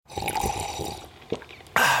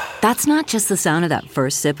That's not just the sound of that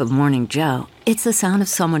first sip of Morning Joe. It's the sound of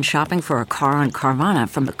someone shopping for a car on Carvana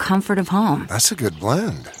from the comfort of home. That's a good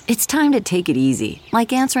blend. It's time to take it easy,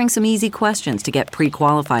 like answering some easy questions to get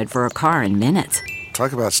pre-qualified for a car in minutes.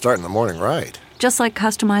 Talk about starting the morning right. Just like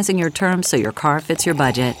customizing your terms so your car fits your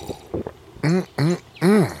budget.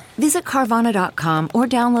 Visit Carvana.com or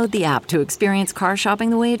download the app to experience car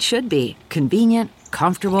shopping the way it should be. Convenient,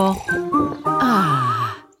 comfortable.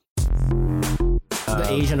 The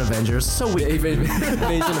Asian Avengers, so weak. Asian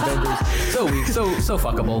Avengers, so weak, so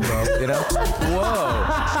fuckable, bro. You know?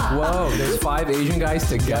 Whoa. There's 5 Asian guys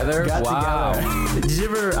together. Wow. Together. Did you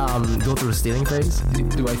ever go through a stealing phase?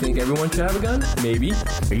 Do I think everyone should have a gun? Maybe.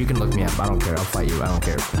 Or you can look me up. I don't care. I'll fight you. I don't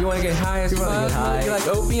care. You want to get high as fuck? You like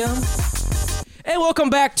opium? Hey, welcome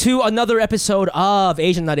back to another episode of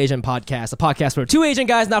Asian Not Asian Podcast, a podcast where 2 Asian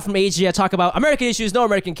guys not from Asia talk about American issues no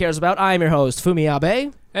American cares about. I'm your host, Fumi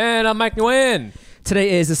Abe. And I'm Mike Nguyen.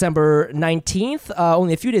 Today is December 19th,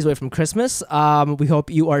 only a few days away from Christmas. We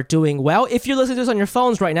hope you are doing well. If you're listening to this on your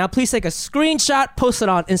phones right now, please take a screenshot, post it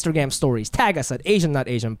on Instagram stories, tag us at Asian Not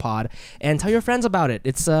Asian Pod, and tell your friends about it.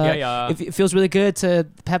 It's It feels really good to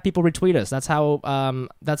have people retweet us. That's how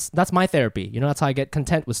that's my therapy. You know, that's how I get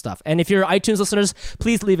content with stuff. And if you're iTunes listeners,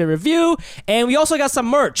 please leave a review. And we also got some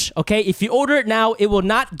merch. Okay, if you order it now, it will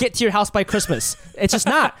not get to your house by Christmas. It's just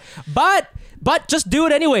not. But just do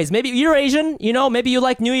it anyways. Maybe you're Asian, you know, maybe you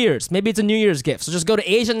like New Year's. Maybe it's a New Year's gift. So just go to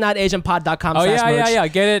AsianNotAsianPod.com. Oh, yeah.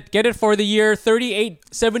 Get it for the year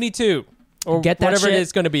 3872. Or get that whatever shit.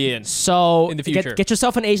 it's going to be in. So in the future. Get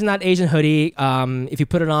yourself an Asian Not Asian hoodie. If you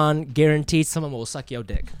put it on, guaranteed someone will suck your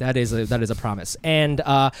dick. That is a promise. And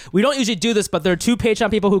we don't usually do this, but there are 2 Patreon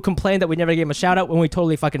people who complained that we never gave them a shout out when we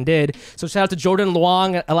totally fucking did. So shout out to Jordan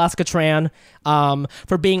Luong, Alaska Tran,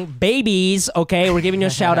 for being babies. Okay, we're giving you a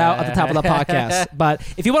shout out at the top of the podcast. But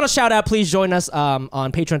if you want a shout out, please join us on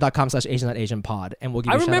Patreon.com/AsianNotAsianPod, and we'll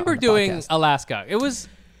give you a shout out. I remember doing podcast. Alaska. It was.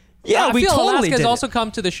 Yeah, I we feel totally Alaska did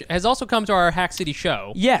has also come to our Hack City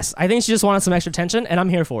show. Yes, I think she just wanted some extra attention, and I'm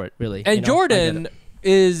here for it, really. And Jordan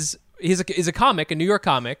is a comic, a New York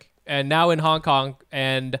comic, and now in Hong Kong,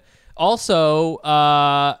 and also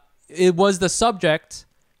it was the subject.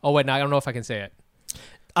 Oh wait, no, I don't know if I can say it.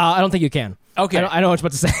 I don't think you can. Okay, I know what you're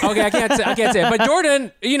about to say. Okay, I can't say it. But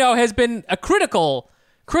Jordan, you know, has been a critical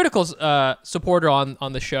supporter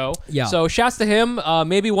on the show. Yeah. So shouts to him.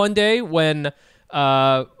 Maybe one day when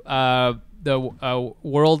the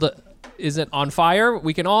world isn't on fire,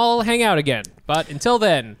 we can all hang out again. But until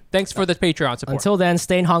then, thanks for the Patreon support. Until then,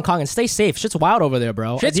 stay in Hong Kong and stay safe. Shit's wild over there,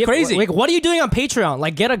 bro. Shit's crazy. Like, what are you doing on Patreon?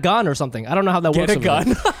 Like, get a gun or something. I don't know how that works. Get a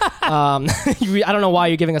gun. I don't know why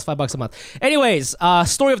you're giving us $5 a month. Anyways,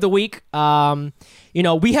 story of the week. You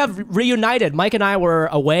know, we have reunited. Mike and I were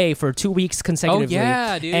away for 2 weeks consecutively. Oh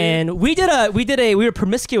yeah, dude. And we were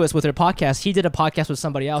promiscuous with our podcast. He did a podcast with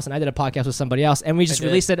somebody else, and I did a podcast with somebody else, and we just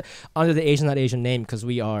released it under the Asian Not Asian name because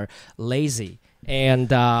we are lazy. And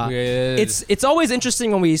it's always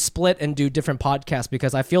interesting when we split and do different podcasts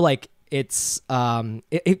because I feel like it's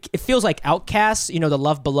it feels like Outkast, you know, the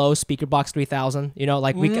Love Below, Speakerbox 3000, you know,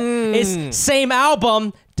 like it's same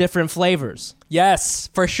album, different flavors. Yes,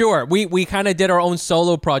 for sure. We kind of did our own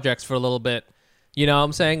solo projects for a little bit. You know what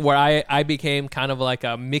I'm saying? Where I became kind of like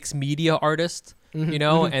a mixed media artist, you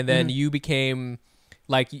know, and then you became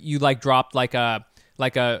like you dropped like a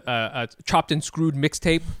chopped and screwed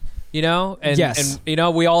mixtape, you know? And yes. And you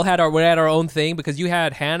know, we had our own thing because you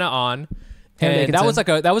had Hannah on. And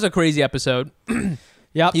that was a crazy episode.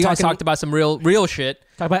 Yep, you guys talked about some real shit.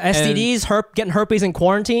 Talk about STDs, getting herpes in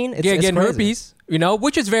quarantine. It's getting crazy. herpes, you know,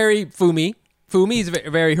 which is very Fumi. Fumi is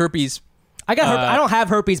very herpes. I got I don't have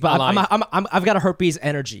herpes, but I've got a herpes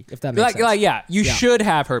energy. If that makes sense. You should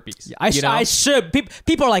have herpes. Yeah, I should.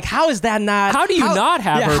 People are like, how is that not? How do you not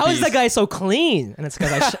have herpes? How is that guy so clean? And it's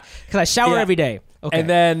because I shower every day. Okay. And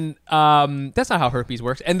then that's not how herpes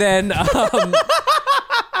works. And then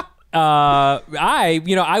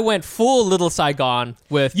I went full Little Saigon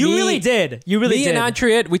with you. Really did. You really did. Me and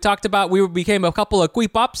Antriet, we talked about we became a couple of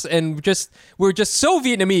Queepops and we were just so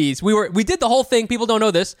Vietnamese. We did the whole thing. People don't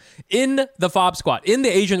know this in the Fob Squad in the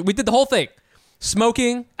Asian. We did the whole thing,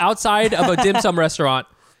 smoking outside of a dim sum restaurant.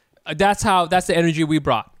 That's the energy we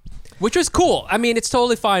brought, which was cool. I mean, it's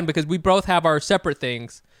totally fine because we both have our separate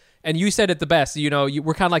things. And you said it the best. You know,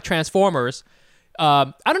 we're kind of like Transformers.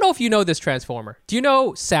 I don't know if you know this Transformer. Do you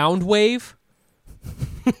know Soundwave?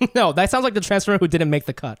 No, that sounds like the Transformer who didn't make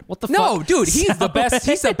the cut. What the fuck? No, dude, he's the best.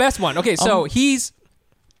 He's the best one. Okay, so he's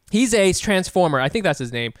a Transformer. I think that's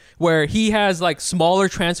his name. Where he has like smaller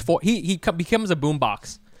he becomes a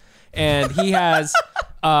boombox, and he has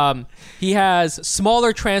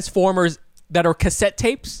smaller Transformers that are cassette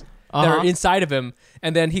tapes. that are inside of him,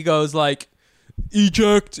 and then he goes like,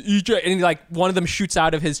 eject, and like one of them shoots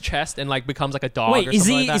out of his chest and like becomes like a dog. Wait, or is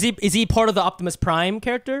something he like that. is he part of the Optimus Prime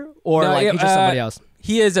character, or No, like he's just somebody else?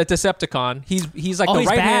 He is a Decepticon. He's like the he's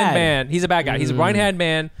right hand bad. man. He's a bad guy. He's a right hand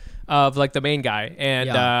man of like the main guy.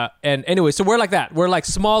 And anyway, so we're like that. We're like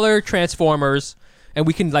smaller Transformers, and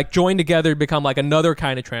we can like join together to become like another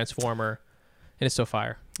kind of Transformer, and it's so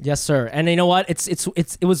fire. Yes, sir. And you know what? It's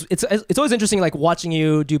always interesting like watching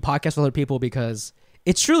you do podcasts with other people because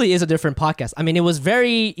it truly is a different podcast. I mean, it was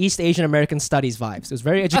very East Asian American studies vibes. It was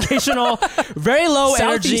very educational, very low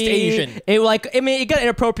Southeast energy. Asian. It got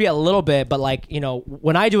inappropriate a little bit, but like, you know,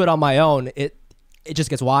 when I do it on my own, it just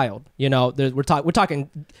gets wild. You know, we're talking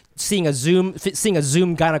seeing a Zoom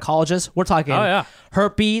gynecologist. We're talking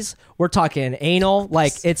herpes. We're talking anal.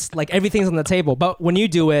 Like it's like everything's on the table. But when you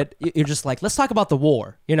do it, you're just like, let's talk about the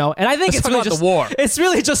war. You know, and I think Let's it's talk really about just the war. It's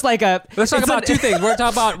really just like a. Let's talk about two things. We're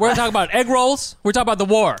talking about egg rolls. We're talking about the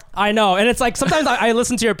war. I know, and it's like sometimes I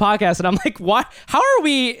listen to your podcast and I'm like, why? How are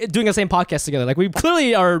we doing the same podcast together? Like we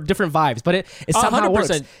clearly are different vibes, but it somehow works.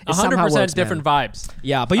 It somehow 100% works, different man. vibes.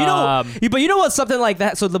 Yeah, but you know what? Something like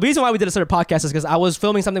that. So the reason why we did a certain podcast is because I was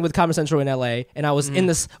filming something with Comedy Central in LA, and I was in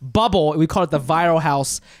this bubble. We call it the Viral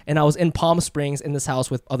House, and I was in Palm Springs in this house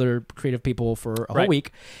with other creative people for a whole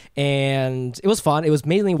week, and it was fun. It was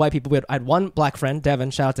mainly white people. I had one black friend,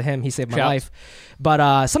 Devin. Shout out to him. He saved my life. But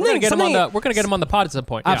We're gonna get him on the pod at some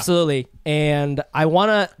point. Yeah. Absolutely. And I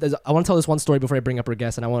wanna tell this one story before I bring up her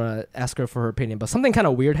guest, and I wanna ask her for her opinion. But something kind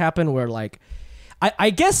of weird happened where like.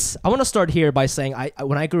 I guess I want to start here by saying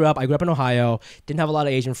when I grew up in Ohio, didn't have a lot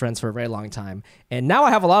of Asian friends for a very long time. And now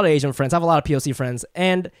I have a lot of Asian friends. I have a lot of POC friends.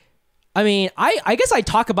 And I mean, I guess I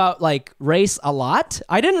talk about like race a lot.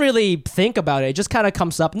 I didn't really think about it. It just kind of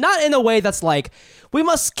comes up, not in a way that's like, we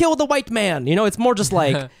must kill the white man. You know, it's more just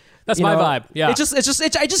like... That's my vibe. Yeah. It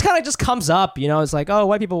just kind of just comes up, you know. It's like, oh,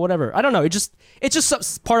 white people, whatever. I don't know. It's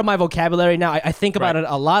just part of my vocabulary now. I think about it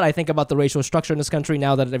a lot. I think about the racial structure in this country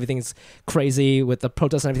now that everything's crazy with the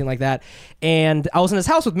protests and everything like that. And I was in this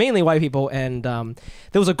house with mainly white people, and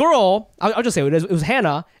there was a girl. I'll just say it was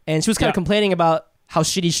Hannah, and she was kind of complaining about how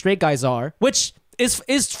shitty straight guys are, which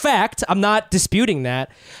is fact. I'm not disputing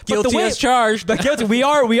that. Guilty as charged. But guilty. We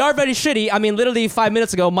are very shitty. I mean, literally 5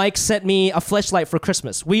 minutes ago, Mike sent me a fleshlight for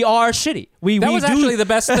Christmas. We are shitty. That was actually the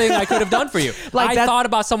best thing I could have done for you. I thought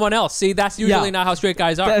about someone else. See, that's usually not how straight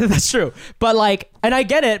guys are. That's true. But like, and I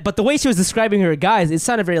get it, but the way she was describing her guys, it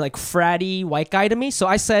sounded very like fratty white guy to me. So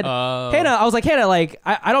I said, Hannah, like,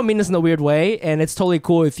 I don't mean this in a weird way, and it's totally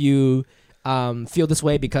cool if you feel this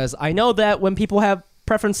way, because I know that when people have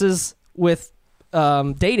preferences with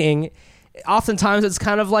dating, oftentimes it's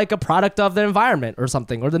kind of like a product of the environment or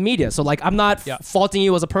something, or the media. So like, I'm not faulting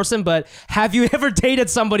you as a person, but have you ever dated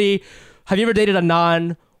a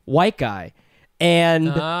non-white guy? And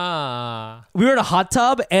we were in a hot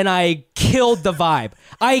tub, and I killed the vibe.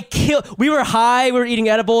 We were high, we were eating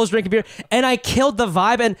edibles, drinking beer, and I killed the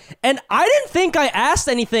vibe. And I didn't think I asked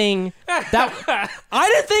anything I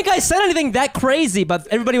didn't think I said anything that crazy, but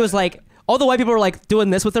everybody was like, all the white people were like doing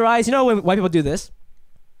this with their eyes. You know when white people do this?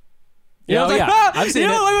 You know, like, I've seen you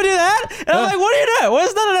know it. when people do that? And I'm like, what are you doing? What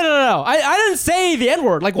is no. I didn't say the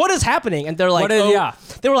N-word. Like, what is happening? And they're like,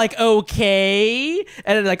 they were like, okay.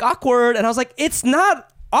 And then like, awkward. And I was like, it's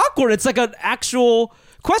not awkward. It's like an actual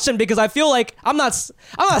question, because I feel like I'm not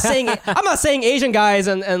saying Asian guys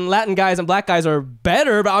and Latin guys and black guys are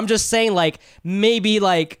better, but I'm just saying like, maybe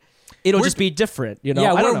like, it'll just be different, you know?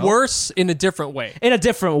 Yeah, we're worse in a different way.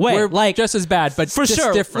 We're like just as bad, but for just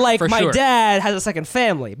sure. different. Like for my sure. dad has a second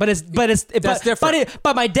family, but that's different.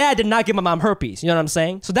 But my dad did not give my mom herpes. You know what I'm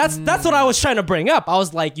saying? So that's what I was trying to bring up. I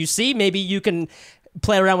was like, you see, maybe you can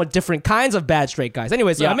play around with different kinds of bad straight guys.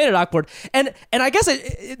 Anyways, so I made it awkward, and I guess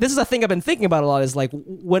this is a thing I've been thinking about a lot. Is like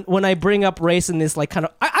when I bring up race in this like kind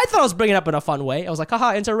of, I thought I was bringing it up in a fun way. I was like,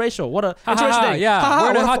 haha, interracial. What a interracial thing. Yeah, we're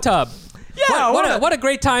in a hot tub. Yeah, what a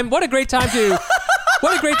great time! What a great time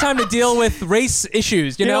to deal with race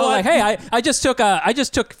issues. You know, like, hey, I just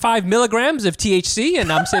took 5 milligrams of THC, and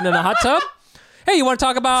I'm sitting in a hot tub. Hey, you want to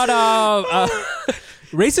talk about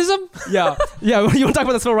racism? Yeah. You want to talk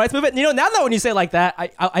about the civil rights movement? You know, now that when you say it like that,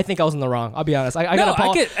 I think I was in the wrong. I'll be honest. I gotta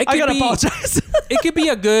apologize. It could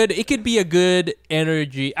be a good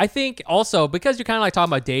energy. I think also because you're kind of like talking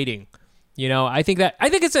about dating. You know, I think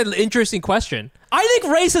it's an interesting question. I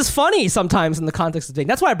think race is funny sometimes in the context of dating.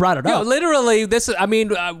 That's why I brought it up. Literally,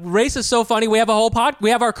 race is so funny. We have a whole we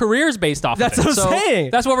have our careers based off That's of it. What I'm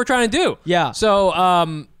saying. That's what we're trying to do. Yeah.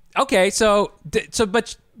 So, okay.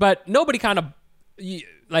 But nobody kind of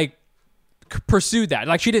like pursued that?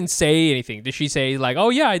 Like, she didn't say anything. Did she say like, "Oh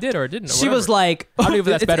yeah, I did," or didn't? Or She was whatever? like, I don't know if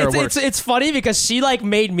that's better or worse. It's funny because she like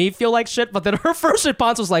made me feel like shit, but then her first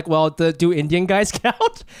response was like, "Well, do Indian guys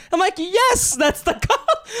count?" I'm like, "Yes, that's the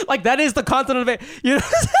like that is the continent of it." You know,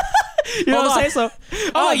 you know what I'm saying? So,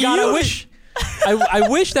 Oh my god, I wish, I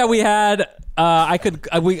wish that we had. I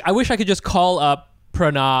wish I could just call up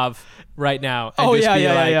Pranav right now. And just be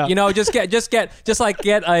like, you know, just get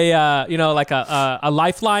a like a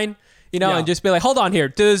lifeline. You know, and just be like, hold on here.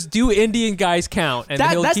 Do Indian guys count? And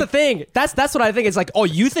that's the thing. That's what I think. It's like, oh,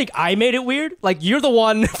 you think I made it weird? Like, you're the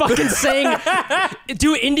one fucking saying,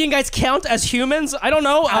 do Indian guys count as humans? I don't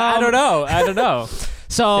know. I don't know.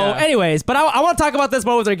 So, anyways, but I want to talk about this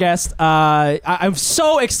more with our guest. I'm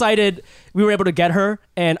so excited we were able to get her.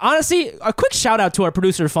 And honestly, a quick shout out to our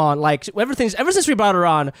producer, Fawn. Like, ever since we brought her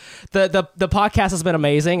on, the podcast has been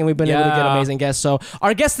amazing, and we've been able to get amazing guests. So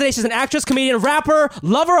our guest today, she's an actress, comedian, rapper,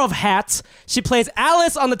 lover of hats. She plays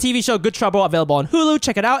Alice on the TV show Good Trouble, available on Hulu.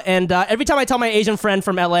 Check it out. And every time I tell my Asian friend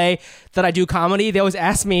from LA that I do comedy, they always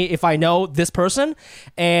ask me if I know this person.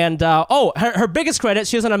 And her biggest credit,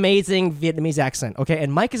 she has an amazing Vietnamese accent. Okay,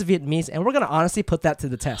 and Mike is Vietnamese, and we're gonna honestly put that to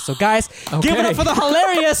the test. So guys, give it up for the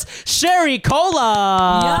hilarious Sherry Cola.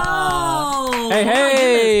 Yo!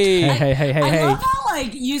 Hey. I love how,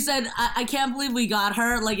 like, you said, I can't believe we got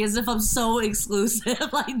her, like, as if I'm so exclusive.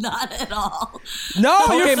 Like, not at all. No,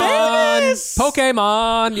 you're Pokemon. famous.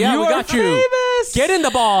 Pokemon. Yeah, we got you. Famous. Get in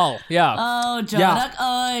the ball. Yeah. Oh, Jodak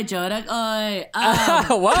oi, Jodak oi.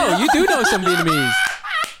 Whoa, you do know some Vietnamese.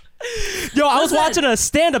 Yo, I was watching a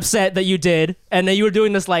stand-up set that you did, and then you were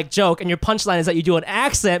doing this like joke, and your punchline is that you do an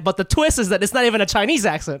accent, but the twist is that it's not even a Chinese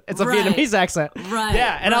accent; it's a Vietnamese accent. Right.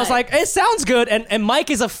 Yeah, and I was like, it sounds good. And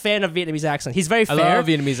Mike is a fan of Vietnamese accent. He's very fair. I love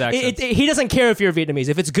Vietnamese accents. He doesn't care if you're Vietnamese.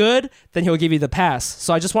 If it's good, then he'll give you the pass.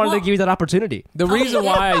 So I just wanted to give you that opportunity. The reason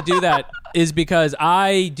why I do that is because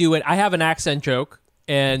I do it. I have an accent joke,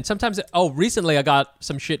 and sometimes. Recently I got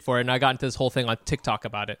some shit for it, and I got into this whole thing on TikTok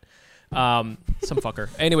about it. Some fucker.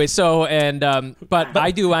 Anyway, so but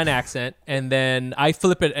I do an accent, and then I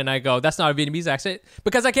flip it and I go, that's not a Vietnamese accent,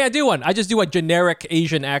 because I can't do one. I just do a generic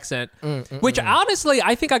Asian accent, which honestly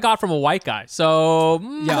I think I got from a white guy. So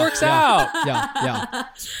works out.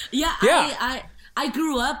 Yeah. I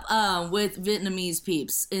grew up with Vietnamese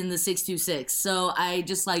peeps in the 626, so I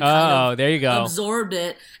just like there you go. absorbed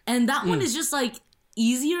it, and that one is just like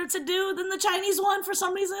easier to do than the Chinese one for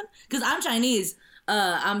some reason, because I'm Chinese.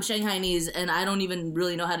 I'm Shanghainese, and I don't even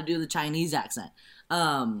really know how to do the Chinese accent.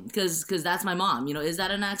 Because that's my mom. You know, is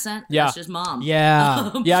that an accent? Yeah. That's just mom. Yeah.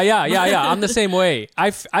 Yeah. I'm the same way.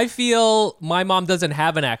 I feel my mom doesn't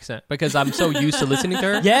have an accent because I'm so used to listening to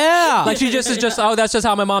her. Yeah. Like she just is just, that's just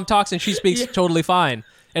how my mom talks, and she speaks totally fine.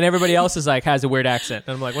 And everybody else is like, has a weird accent.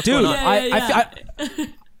 And I'm like, what's going on?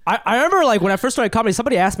 I remember like when I first started comedy,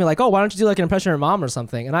 somebody asked me like, oh, why don't you do like an impression of your mom or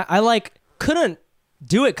something? And I like couldn't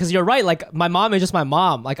do it because you're right. Like my mom is just my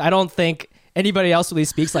mom. Like I don't think anybody else really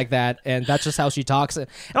speaks like that, and that's just how she talks. And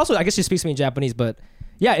also, I guess she speaks to me in Japanese, but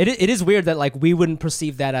yeah, it is weird that like we wouldn't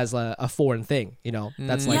perceive that as a foreign thing. You know,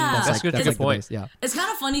 that's like that's a good point. Yeah, it's kind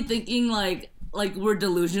of funny thinking like we're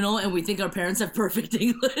delusional and we think our parents have perfect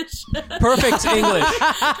English. Perfect English.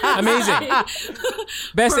 Amazing.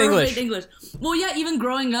 Best Perfect English. Well, yeah, even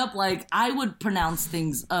growing up, like I would pronounce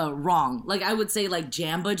things wrong. Like I would say like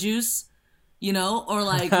jamba juice. You know, or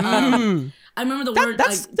like I remember the word.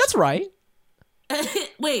 That's right.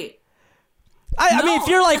 Wait. I mean, if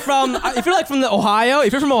you're like from Ohio,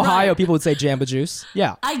 if you're from Ohio, people would say Jamba Juice.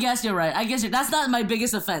 Yeah. I guess you're right. That's not my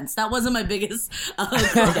biggest offense. That wasn't my biggest. But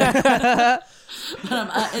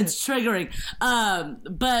it's triggering.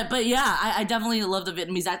 But yeah, I definitely love the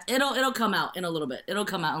Vietnamese accent. It'll come out in a little bit.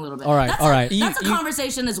 All right. That's a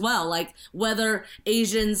conversation as well. Like whether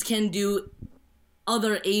Asians can do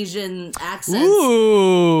other Asian accents.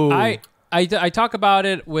 Ooh. I talk about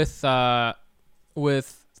it with Antreat,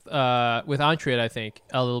 I think,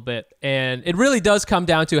 a little bit, and it really does come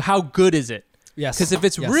down to how good is it. Yes. Because if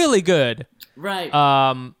it's really good, right?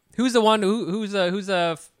 Who's the one who's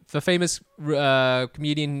the famous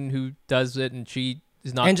comedian who does it, and she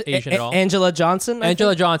is not Asian at all? Angela Johnson.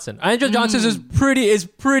 Angela Johnson is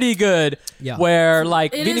pretty good. Yeah. Where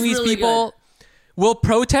like It is Vietnamese really people will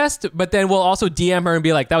protest, but then we'll also DM her and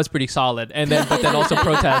be like, that was pretty solid. And then, but then also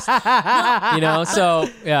protest, you know? So,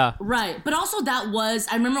 yeah. Right. But also I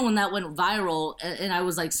remember when that went viral and I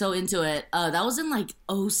was like so into it, that was in like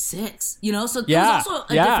 2006, you know? So it was also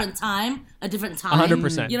a different time.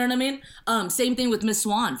 100%. You know what I mean? Same thing with Miss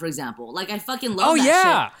Swan, for example. Like I fucking love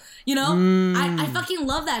that shit. You know? I fucking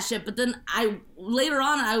love that shit. But then later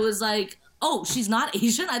on I was like, oh, she's not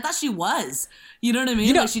Asian? I thought she was. You know what I mean?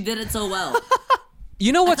 You know- Like, she did it so well.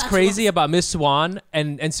 You know what's thought she crazy was- about Miss Swan?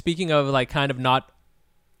 And speaking of like kind of not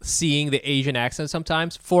seeing the Asian accent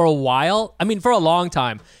sometimes, for a while, I mean for a long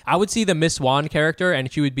time, I would see the Miss Swan character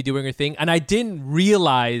and she would be doing her thing, and I didn't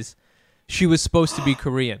realize she was supposed to be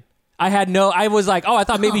Korean. I was like, oh, I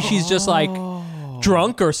thought maybe she's just like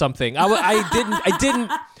drunk or something. I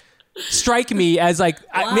didn't strike me as like,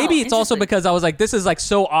 Wow, maybe it's also interesting. because I was like, this is like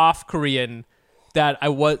so off Korean that I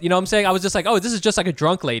was, you know what I'm saying? I was just like, oh, this is just like a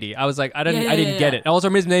drunk lady. I was like, I didn't get it. Also,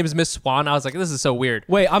 her name is Miss Swan. I was like, this is so weird.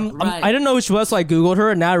 Wait, Right. I didn't know who she was, so I googled her,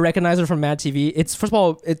 and now I recognize her from Mad TV. It's first of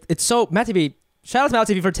all, it's so Mad TV. Shout out to Mad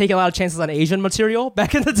TV for taking a lot of chances on Asian material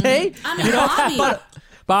back in the day. I mean, Bobby.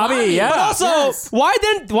 Bobby, yeah. But also, Yes. why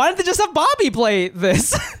didn't they just have Bobby play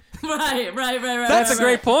this? right. That's a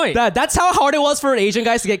great point. That's how hard it was for Asian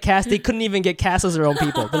guys to get cast. They couldn't even get cast as their own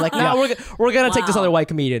people. They're like, no, we're gonna take this Wow. other white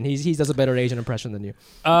comedian. He does a better Asian impression than you.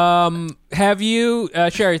 Have you,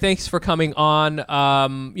 Sherry, thanks for coming on. Thanks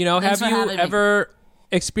for Have you having me. ever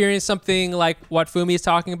experienced something like what Fumi is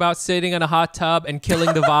talking about, sitting in a hot tub and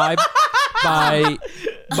killing the vibe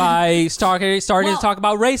by starting to talk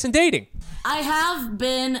about race and dating? I have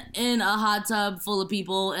been in a hot tub full of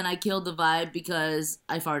people and I killed the vibe because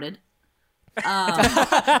I farted.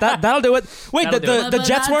 That'll do it. Wait, That'll do the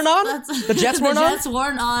Jets weren't on. The Jets weren't The on. Jets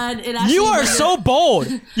weren't on. It actually You are was- so bold.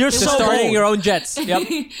 You're was so Starting bold. your own jets. Yep.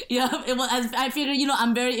 Yeah, it was, I figured,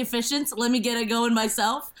 I'm very efficient. Let me get it going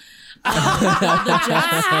myself. The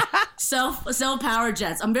jets, self-powered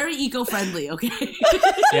jets. I'm very eco-friendly, okay?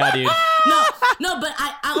 Yeah, dude. No, but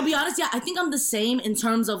I'll be honest, yeah, I think I'm the same in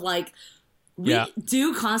terms of like, we Yeah.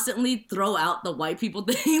 do constantly throw out the white people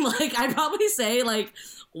thing. Like, I'd probably say like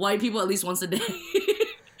white people at least once a day.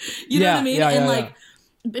 You know what I mean? Yeah, and yeah, like,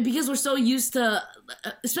 because we're so used to,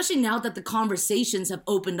 especially now that the conversations have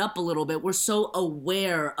opened up a little bit, we're so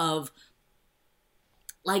aware of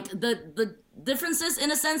like the differences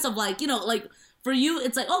in a sense of like, like for you,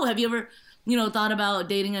 it's like, oh, have you ever, thought about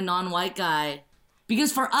dating a non-white guy?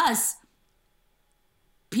 Because for us,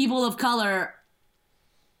 people of color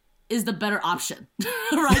is the better option,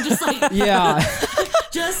 right? Just like, Yeah.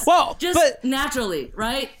 just but- naturally,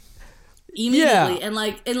 right? Immediately. Yeah.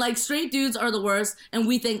 And like straight dudes are the worst, and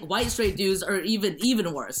we think white straight dudes are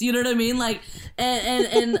even worse. You know what I mean? Like,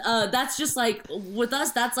 and that's just like, with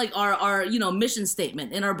us, that's like our mission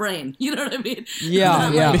statement in our brain. You know what I mean? Yeah,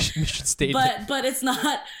 Like, yeah. Mission statement. but it's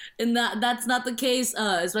not, and that's not the case,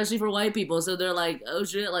 especially for white people. So they're like, oh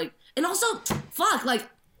shit, like, and also, fuck, like,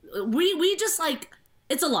 we just like,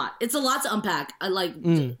 it's a lot to unpack. I like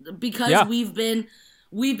because Yeah. we've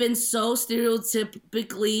been so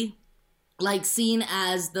stereotypically like seen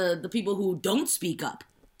as the people who don't speak up.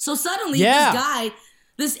 So suddenly Yeah.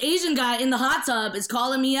 this Asian guy in the hot tub is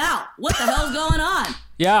calling me out. What the hell's going on?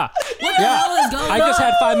 Yeah. What the hell is going on? I just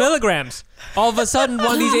had 5 milligrams. All of a sudden,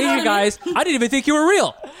 one of these You know what I Asian mean? guys, I didn't even think you were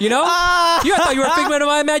real. You know? I thought you were a figment of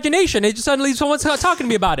my imagination. And just suddenly someone's talking to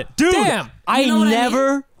me about it. Dude, Damn. I know what I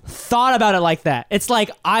never thought about it like that. It's like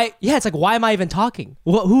it's like, why am I even talking?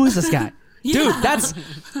 Who is this guy? Dude, Yeah.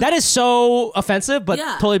 that is so offensive, but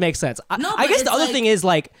Yeah. totally makes sense. No, I but guess the it's other like- thing is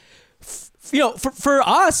like, for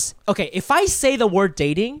us, okay, if I say the word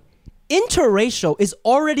dating, interracial is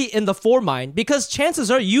already in the foremind because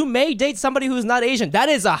chances are you may date somebody who's not Asian. That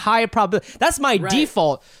is a high probability. That's my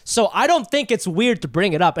default. So I don't think it's weird to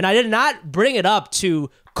bring it up. And I did not bring it up to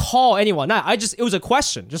call anyone out. It was a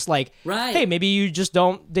question. Just like, Right. hey, maybe you just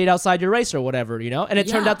don't date outside your race or whatever, And it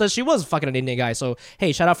turned Yeah. out that she was fucking an Indian guy. So,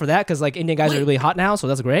 hey, shout out for that because like Indian guys are Wait. really hot now. So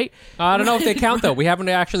that's great. I don't know if they count, though. We haven't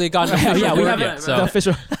actually gotten to Yeah, we word have yet. right, So. The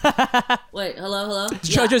official. Wait, hello?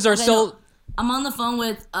 Judges are still- no. I'm on the phone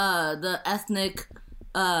with the ethnic,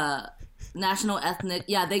 national ethnic.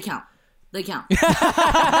 Yeah, they count. They count.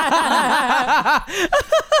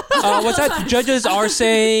 What's that? Judges are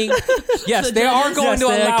saying, yes, they are going to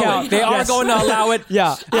they allow count. it. They are Yes. going to allow it.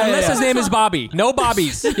 Yeah. Unless his name is Bobby. No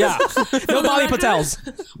Bobbies. Yeah. No Bobby Patels.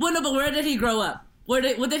 Well, no, but where did he grow up? What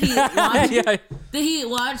did he watch? Yeah. Did he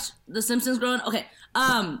watch The Simpsons growing up? Okay.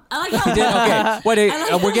 I like how Okay. Wait,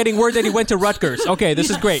 I like we're getting word that he went to Rutgers. Okay, this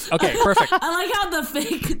is great. Okay, perfect. I like how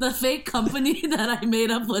the fake company that I made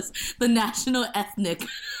up was the National Ethnic.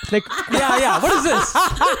 Like, Yeah. What is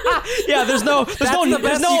this? yeah, there's no That's the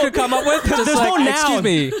best you could come up with. Just there's like, no noun. excuse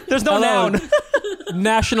me. There's no Hello. noun.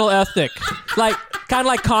 National ethnic, like kind of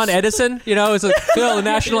like Con Edison. It's like the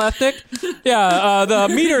national ethnic. Yeah, the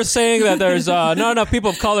meter is saying that there's not enough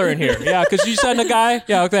people of color in here. Yeah, because you sent a guy.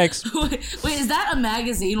 Yeah, thanks. Wait, is that a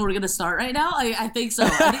magazine we're gonna start right now? I think so.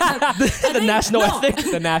 I think The National Ethnic.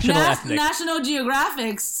 The national ethnic. National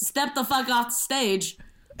Geographic, step the fuck off the stage.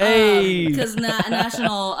 Hey. Because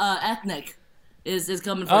national ethnic is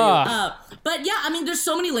coming for you. But yeah, I mean, there's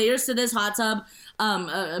so many layers to this hot tub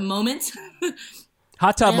moment.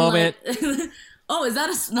 Hot tub And, moment. like, oh, is that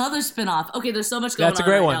another spin-off? Okay, there's so much going on. That's a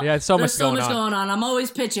great right one. now. Yeah, so there's much going on. going on. I'm always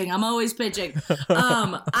pitching. I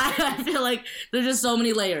feel like there's just so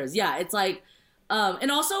many layers. Yeah, it's like, and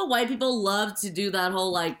also white people love to do that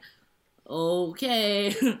whole like,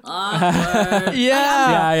 okay, awkward.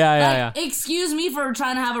 Yeah. Excuse me for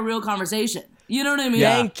trying to have a real conversation. You know what I mean?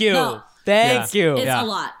 Yeah. Thank you. No, Thank you. it's Yeah. a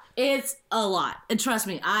lot. It's a lot. And trust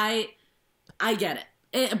me, I get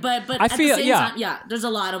it. But I at feel- the same yeah. time, there's a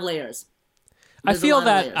lot of layers. I There's a feel lot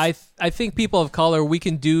of that layers. I think people of color, we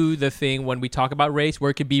can do the thing when we talk about race where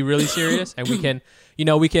it can be really serious and we can,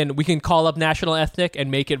 we can call up national ethnic and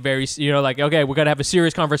make it very, like, okay, we're going to have a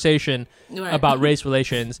serious conversation Right. about race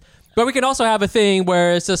relations. But we can also have a thing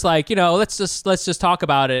where it's just like, let's just talk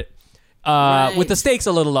about it with the stakes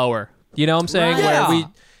a little lower. You know what I'm saying? Right. Where Yeah.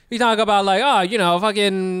 we talk about like,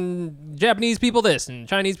 fucking Japanese people this and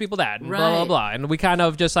Chinese people that and blah, blah, Right. blah. And we kind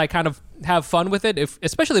of just like kind of have fun with it,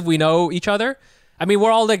 especially if we know each other. I mean,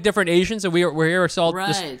 we're all like different Asians, and we're here all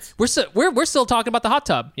Right. we're still talking about the hot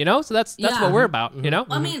tub, So that's Yeah. what we're about,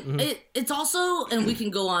 I mean, it's also, and we can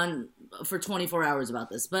go on for 24 hours about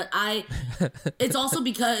this, but it's also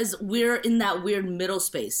because we're in that weird middle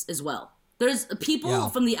space as well. There's people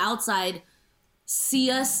from the outside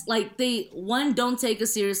see us like they don't take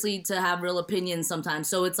us seriously to have real opinions sometimes.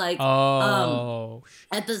 So it's like, so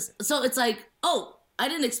it's like, oh, I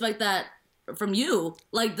didn't expect that from you.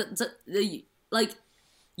 Like like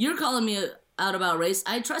you're calling me out about race.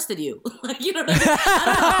 I trusted you. Like, you know what I mean?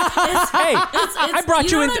 hey, I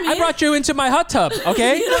brought you in. I brought you into my hot tub.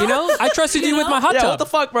 Okay, I trusted you with my hot Yeah, tub. what the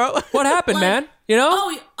fuck, bro? What happened, Like, man?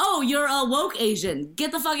 Oh, you're a woke Asian.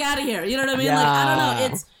 Get the fuck out of here. You know what I mean? Like, I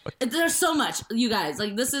don't know. There's so much, you guys.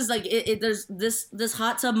 Like, this is like there's this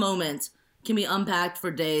hot tub moment can be unpacked for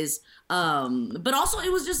days. But also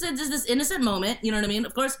it was just this innocent moment. You know what I mean?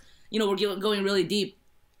 Of course, we're going really deep.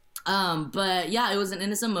 But yeah, it was an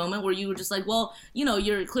innocent moment where you were just like, well,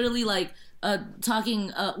 you're clearly like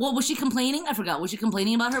talking. Well, was she complaining? I forgot. Was she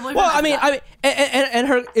complaining about her boyfriend? Well, I mean, and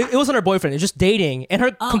her, it wasn't her boyfriend. It was just dating, and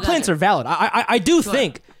her complaints gotcha. are valid. I do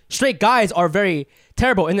think straight guys are very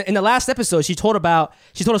terrible. In the last episode, she told a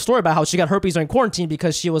story about how she got herpes during quarantine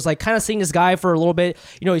because she was like kind of seeing this guy for a little bit.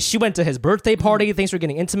 She went to his birthday party, things were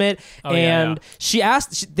getting intimate, and she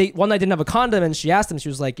asked. One night didn't have a condom, and she asked him. She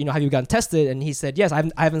was like, have you gotten tested? And he said, yes, I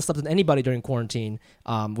haven't slept with anybody during quarantine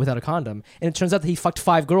without a condom. And it turns out that he fucked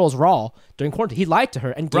 5 girls raw during quarantine. He lied to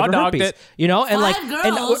her and gave her Raw-dogged herpes. it. And like 5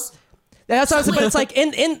 girls. that's what I was, but it's like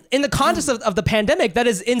in the context of the pandemic, that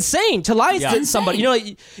is insane to lie to somebody.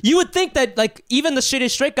 You would think that like even the shitty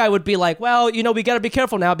straight guy would be like, well, we got to be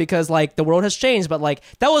careful now because like the world has changed. But like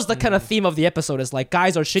that was the kind of theme of the episode is like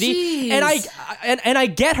guys are shitty, Jeez. and I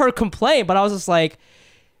get her complaint, but I was just like,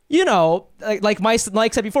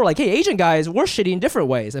 like said before, like, hey, Asian guys, we're shitty in different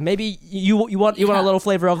ways, and maybe you want a little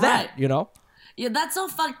flavor of that, Right. Yeah, that's so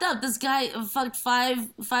fucked up. This guy fucked five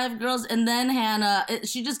girls, and then Hannah,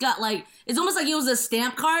 she just got like, it's almost like it was a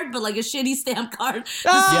stamp card, but like a shitty stamp card.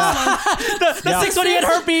 The 6 when you get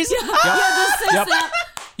herpes. The 6 stamp.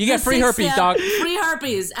 You get the free 6 herpes, stamp, dog. Free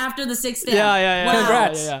herpes after the 6 stamp. Yeah. Wow.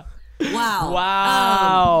 Congrats. Yeah. Wow.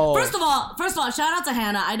 Wow. First of all, shout out to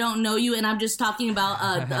Hannah. I don't know you, and I'm just talking about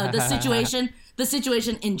the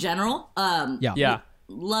situation in general. Yeah.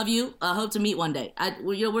 Love you. Hope to meet one day.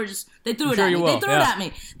 We're just, they threw it sure at you me. will, They threw it yeah. at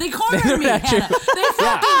me. They cornered me, at you. Hannah. They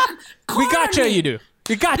fucking We cornered gotcha, me. you do.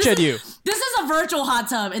 We gotcha, you. This is a virtual hot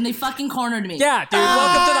tub, and they fucking cornered me. Yeah, dude.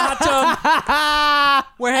 Welcome to the hot tub.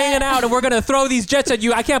 We're hanging out, and we're gonna throw these jets at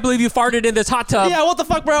you. I can't believe you farted in this hot tub. Yeah, what the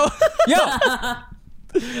fuck, bro? Yo.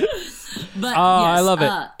 But yes, I love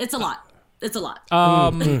it. It's a lot. It's a lot.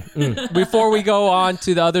 Before we go on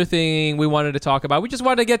to the other thing we wanted to talk about, we just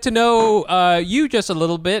wanted to get to know you just a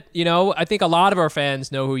little bit. I think a lot of our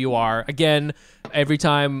fans know who you are. Again, every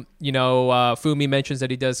time Fumi mentions that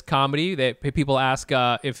he does comedy, people ask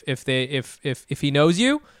if he knows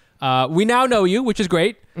you. We now know you, which is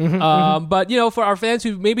great. But for our fans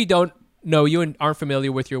who maybe don't know you and aren't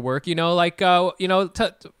familiar with your work, how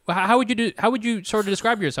would you sort of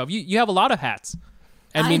describe yourself? You have a lot of hats.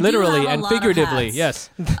 I mean, do literally have a and lot of figuratively. hats. Yes.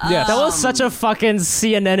 Yes. That was such a fucking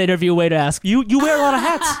CNN interview way to ask. You wear a lot of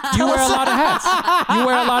hats. You wear a lot of hats. You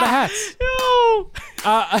wear a lot of hats.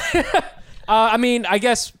 I mean, I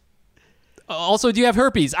guess. Also, do you have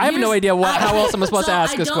herpes? I have no idea how else I'm supposed to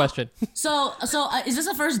ask this question. So is this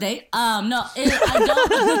a first date? No, I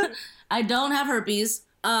don't. I don't have herpes.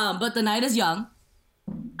 But the night is young.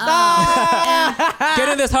 Get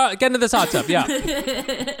in this hot tub. Yeah.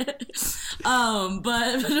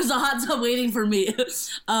 But there's a hot tub waiting for me.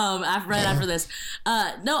 Right after this.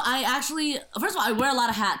 No, I actually, first of all, I wear a lot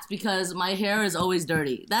of hats because my hair is always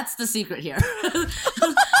dirty. That's the secret here.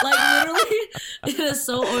 Like literally, it is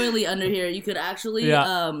so oily under here. You could actually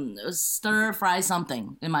stir fry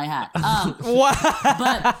something in my hat.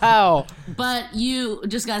 Wow. But you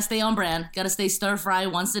just gotta stay on brand. Gotta stay stir fry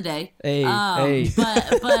once a day. Hey. But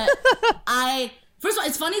first of all,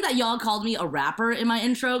 it's funny that y'all called me a rapper in my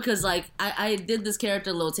intro because like I did this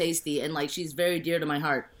character Lil Tasty and like she's very dear to my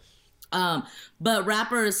heart. But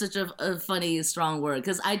rapper is such a funny, strong word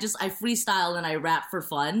because I freestyle and I rap for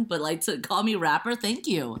fun. But like to call me rapper, thank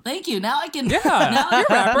you. Now I can. Yeah, now you're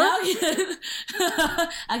a rapper.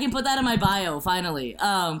 I can put that in my bio finally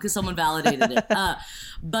because someone validated it.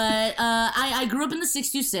 But I grew up in the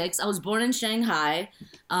 626. I was born in Shanghai.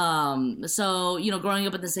 So growing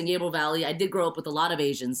up in the San Gabriel Valley, I did grow up with a lot of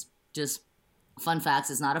Asians. Just fun facts,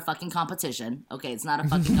 it's not a fucking competition. Okay, it's not a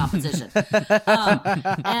fucking competition.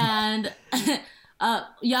 And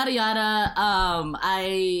yada yada.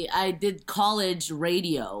 I did college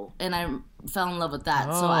radio, and I fell in love with that.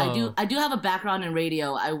 Oh. So I do have a background in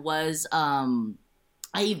radio. I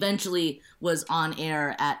eventually was on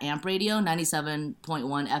air at Amp Radio 97.1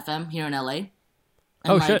 FM here in LA.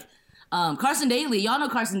 And shit. Carson Daly, y'all know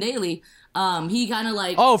Carson Daly. He kind of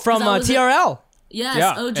like from TRL. Yes,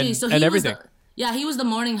 Yeah, OG. and- So and he everything. he was the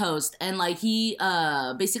morning host, and like he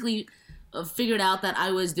basically figured out that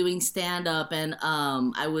I was doing stand up, and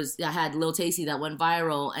I had Lil Tasty that went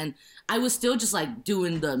viral, and I was still just like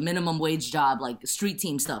doing the minimum wage job, like street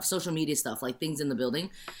team stuff, social media stuff, like things in the building,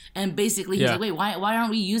 and basically he's Yeah. like, wait, why aren't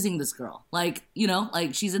we using this girl? Like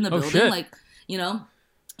like she's in the building, shit. like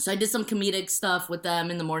So I did some comedic stuff with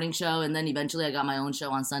them in the morning show, and then eventually I got my own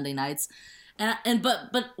show on Sunday nights.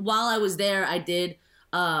 But while I was there, I did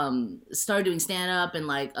started doing stand up and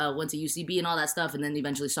like went to UCB and all that stuff, and then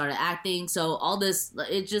eventually started acting. So all this,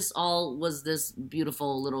 it just all was this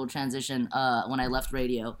beautiful little transition. When I left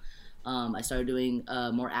radio, I started doing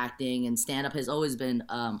more acting, and stand up has always been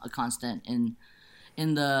a constant in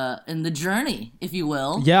the journey, if you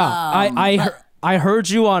will. Yeah, I heard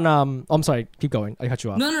you on I'm sorry, keep going. I cut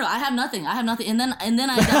you off. No, I have nothing. And then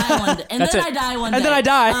I die one day. And That's then it. I die one day. And then I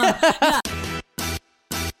die.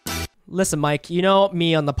 Listen, Mike, you know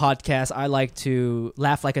me on the podcast, I like to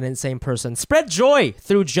laugh like an insane person, spread joy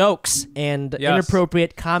through jokes and Yes.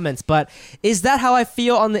 inappropriate comments. But is that how I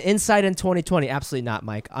feel on the inside in 2020? Absolutely not,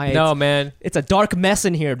 Mike. No, man. It's a dark mess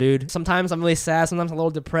in here, dude. Sometimes I'm really sad. Sometimes I'm a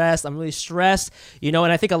little depressed. I'm really stressed. And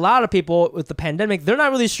I think a lot of people with the pandemic, they're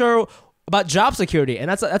not really sure about job security,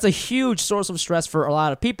 and that's a huge source of stress for a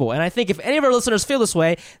lot of people. And I think if any of our listeners feel this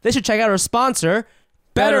way, they should check out our sponsor,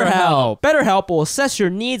 BetterHelp. BetterHelp will assess your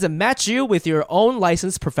needs and match you with your own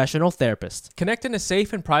licensed professional therapist. Connect in a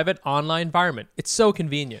safe and private online environment. It's so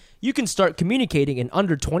convenient. You can start communicating in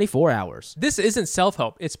under 24 hours. This isn't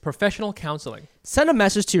self-help. It's professional counseling. Send a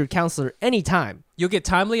message to your counselor anytime. You'll get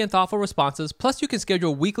timely and thoughtful responses, plus you can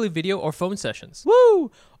schedule weekly video or phone sessions.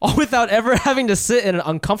 Woo! All without ever having to sit in an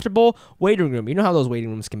uncomfortable waiting room. You know how those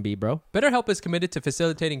waiting rooms can be, bro. BetterHelp is committed to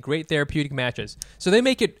facilitating great therapeutic matches, so they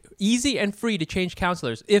make it easy and free to change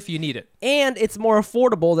counselors if you need it. And it's more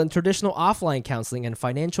affordable than traditional offline counseling, and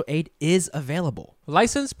financial aid is available.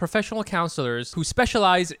 Licensed professional counselors who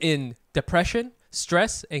specialize in depression,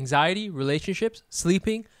 stress, anxiety, relationships,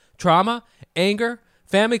 sleeping, trauma, anger,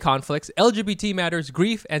 family conflicts, LGBT matters,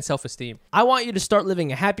 grief, and self-esteem. I want you to start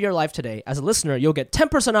living a happier life today. As a listener, you'll get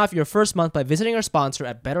 10% off your first month by visiting our sponsor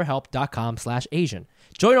at betterhelp.com/Asian.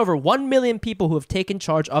 Join over 1 million people who have taken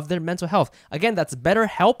charge of their mental health. Again, that's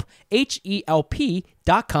BetterHelp,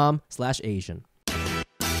 HELP.com/Asian.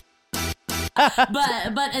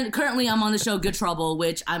 and currently I'm on the show Good Trouble,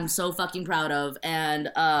 which I'm so fucking proud of,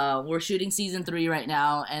 and we're shooting season 3 right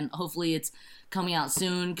now, and hopefully it's coming out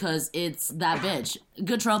soon because it's that bitch.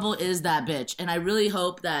 Good Trouble is that bitch, and I really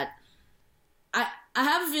hope that I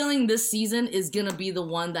have a feeling this season is gonna be the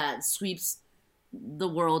one that sweeps the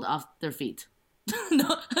world off their feet.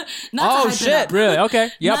 Not to hype it up. Really? Okay.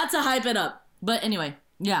 Yep. Not to hype it up, but anyway,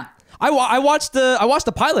 yeah. I watched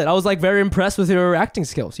the pilot. I was like very impressed with your acting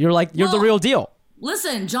skills. You're the Well, real deal.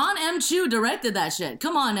 Listen, John M. Chu directed that shit.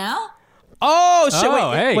 Come on now. Oh shit!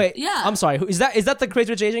 Oh, hey. Wait. Yeah. I'm sorry. Is that the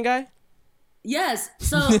Crazy Rich Asian guy? Yes.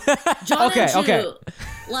 So John Okay, and Chu, okay.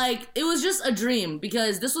 like it was just a dream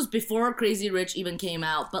because this was before Crazy Rich even came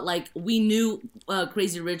out, but like we knew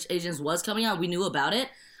Crazy Rich Asians was coming out. We knew about it.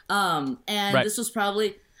 And Right. this was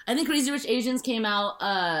probably, I think Crazy Rich Asians came out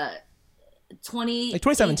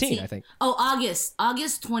 2017, I think. Oh, August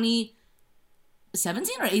 2018.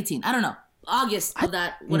 17 or 18. I don't know. August of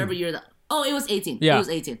that whatever year that. Oh, it was 18. Yeah. It was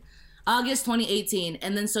 18. August 2018,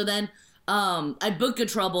 and then I booked Good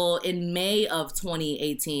Trouble in May of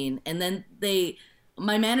 2018, and then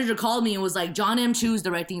my manager called me and was like, John M. Chu's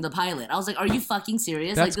directing the pilot. I was like, are you fucking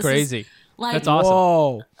serious? That's this crazy. Is, like, That's awesome.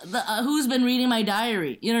 Whoa. Who's been reading my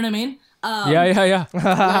diary? You know what I mean? Yeah.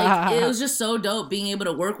 Like, it was just so dope being able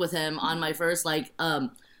to work with him on my first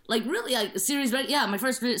really like series. My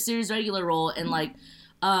first series regular role, and like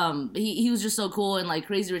he was just so cool, and like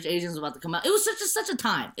Crazy Rich Asians was about to come out. It was such a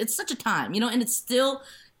time. It's such a time, and it's still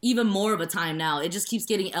even more of a time now. It just keeps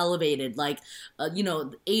getting elevated, like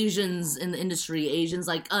Asians in the industry, Asians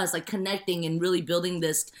like us, like connecting and really building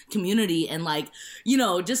this community, and like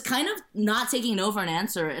just kind of not taking no for an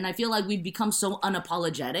answer. And I feel like we've become so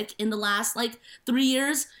unapologetic in the last like 3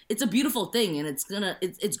 years. It's a beautiful thing, and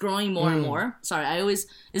it's growing more and more. Sorry,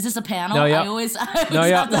 is this a panel? No, yeah. I always No, I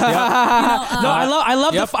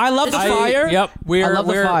love the fire. Yep, we're love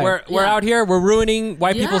the fire. we're out here. We're ruining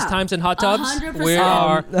white people's times in hot tubs. 100%. We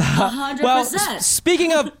are. 100%. Well,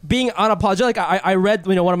 speaking of being unapologetic, I read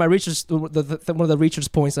one of my research, one of the research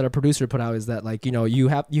points that a producer put out is that like you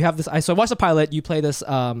have this. So I watched the pilot. You play this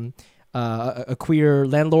a queer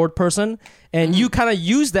landlord person, and you kind of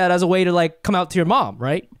use that as a way to like come out to your mom,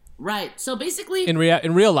 right? Right. So basically, in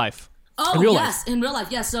real life. Oh, in real yes, in real life,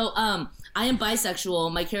 yes. So I am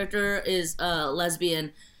bisexual. My character is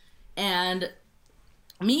lesbian, and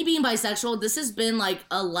me being bisexual, this has been like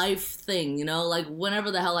a life thing, like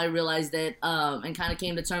whenever the hell I realized it, and kind of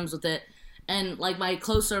came to terms with it. And like my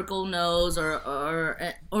close circle knows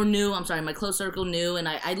or knew, my close circle knew, and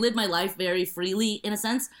I lived my life very freely in a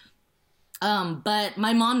sense. But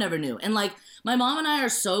my mom never knew. And like my mom and I are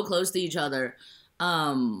so close to each other.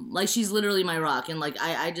 Like she's literally my rock. And like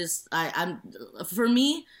I'm for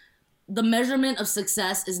me, the measurement of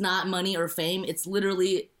success is not money or fame. It's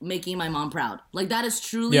literally making my mom proud. Like that is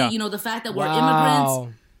truly, the fact that we're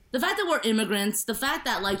immigrants. The fact that we're immigrants, the fact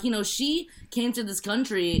that like, she came to this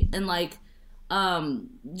country and like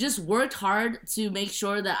just worked hard to make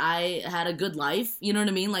sure that I had a good life. You know what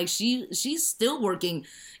I mean? Like she's still working,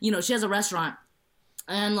 she has a restaurant,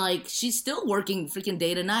 and like she's still working freaking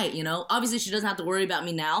day to night, Obviously she doesn't have to worry about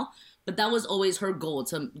me now, but that was always her goal,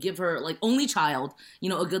 to give her like only child,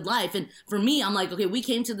 a good life. And for me, I'm like, okay, we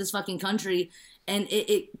came to this fucking country, and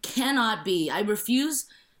it cannot be. I refuse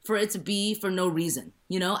for it to be for no reason.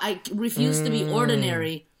 I refuse to be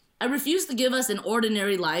ordinary. I refuse to give us an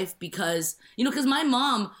ordinary life because my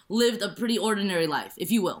mom lived a pretty ordinary life,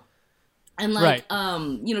 if you will. And like,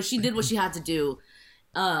 she did what she had to do.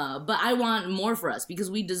 But I want more for us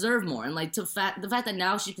because we deserve more. And like the fact that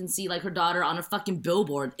now she can see like her daughter on a fucking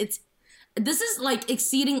billboard, this is like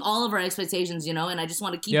exceeding all of our expectations, and I just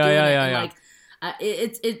want to keep doing it. And like,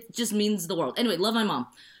 it just means the world. Anyway, love my mom.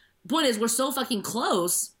 Point is, we're so fucking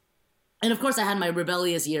close. And of course I had my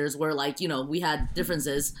rebellious years where like, we had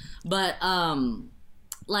differences, but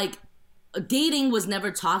like dating was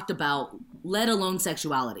never talked about, let alone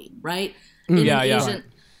sexuality, right? Asian,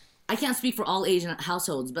 I can't speak for all Asian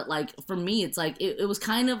households, but like for me, it's like, it was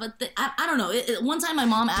kind of a I don't know. One time my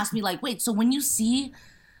mom asked me like, wait, so when you see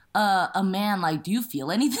a man, like, do you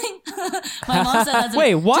feel anything? My mom said that.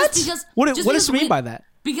 Wait, what? What does she mean by that?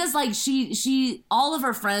 Because like she all of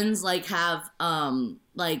her friends like have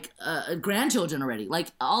grandchildren already. Like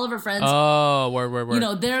all of her friends. Oh,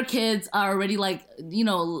 word. Their kids are already like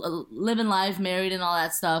living life, married, and all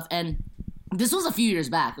that stuff. And this was a few years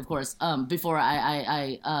back, of course, before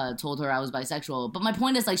I told her I was bisexual. But my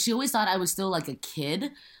point is like she always thought I was still like a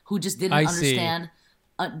kid who just didn't understand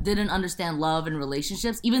love and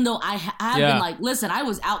relationships, even though I have been like, listen, I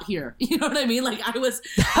was out here. You know what I mean? Like I was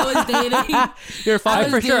dating. You're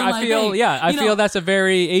fine for sure. I feel that's a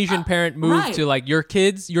very Asian parent move right. to like your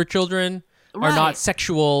kids, your children are not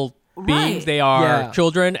sexual beings. Right. They are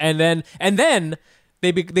children. And then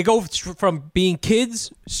they go from being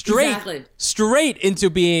kids straight into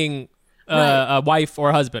being a wife or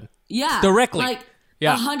a husband. Yeah. Directly. Like,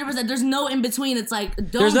 yeah. 100%. There's no in between. It's like,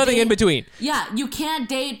 there's nothing in between. Yeah, you can't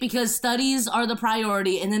date because studies are the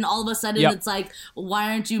priority, and then all of a sudden it's like,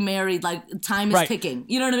 why aren't you married? Like time is ticking.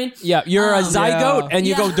 You know what I mean? Yeah, you're a zygote, and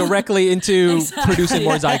you go directly into producing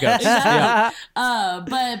more zygotes. Exactly.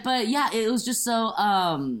 But yeah, it was just so.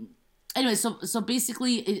 Anyway, so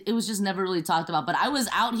basically, it was just never really talked about. But I was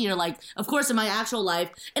out here, like, of course, in my actual life,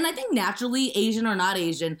 and I think naturally, Asian or not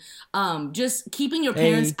Asian, just keeping your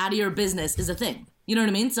parents out of your business is a thing. You know what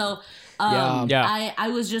I mean? So,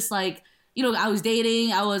 I was just like, I was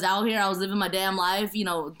dating, I was out here, I was living my damn life,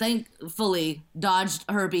 thankfully dodged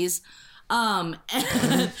herpes. And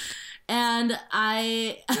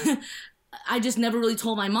I, I just never really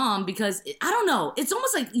told my mom because I don't know. It's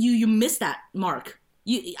almost like you miss that mark.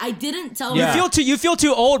 I didn't tell her. You feel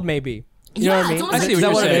too old, maybe. You know what I mean? it's almost see Is what that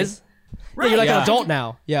you're what it saying. is? Right. Yeah, you're like Yeah. an adult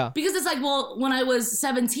now. Yeah. Because it's like, well, when I was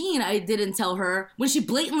 17, I didn't tell her. When she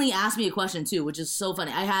blatantly asked me a question too, which is so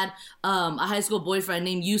funny. I had a high school boyfriend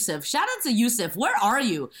named Yusuf. Shout out to Yusuf. Where are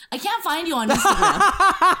you? I can't find you on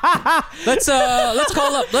Instagram. Let's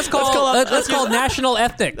call National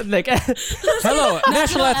Ethic. Like, Hello,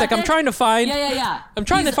 National Ethic. I'm trying to find. Yeah. I'm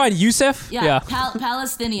trying to find Yusuf. Yeah.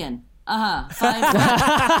 Palestinian.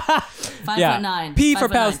 5'9". P for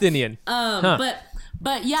 5'9". Palestinian.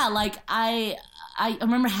 But yeah, like I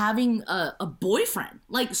remember having a boyfriend,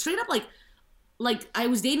 like straight up, like I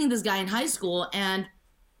was dating this guy in high school, and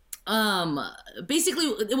basically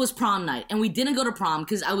it was prom night, and we didn't go to prom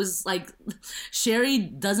because I was like, Sherry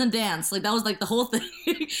doesn't dance, like that was like the whole thing.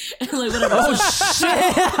 And, like whatever. Oh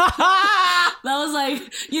shit! That was like,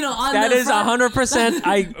 on That the is front- 100%.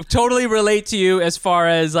 I totally relate to you as far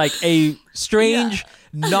as like a strange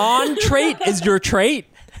non-trait is your trait.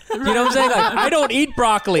 You know what I'm saying? Like, I don't eat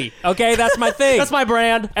broccoli. Okay, that's my thing. that's my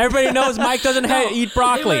brand. Everybody knows Mike doesn't eat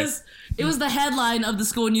broccoli. It was the headline of the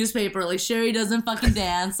school newspaper, like Sherry doesn't fucking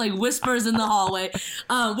dance, like whispers in the hallway, which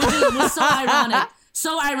was so ironic.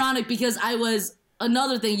 So ironic because I was,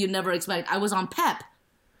 another thing you'd never expect, I was on PEP.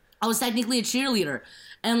 I was technically a cheerleader.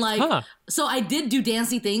 And so I did do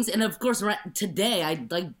dancey things, and of course, today I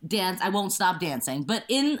like dance. I won't stop dancing. But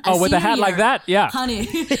in with a hat like that, yeah, honey,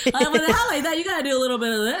 with a hat like that, you gotta do a little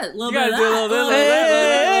bit of this, you gotta do a little bit of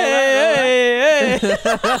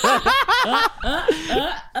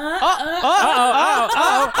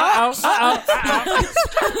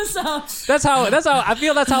So That's how I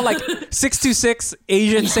feel. That's how like 626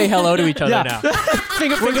 Asians say hello to each other Yeah. now.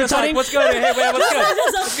 Finger Just like, tutting. what's good? Hey, man, what's good?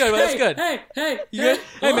 What's good? What's good? Hey, You good?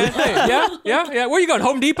 Hey, man. Hey, yeah. Where you going?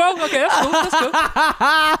 Home Depot? Okay, that's cool. That's cool.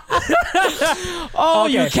 Oh,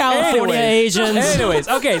 you Okay. California Asians. Anyways,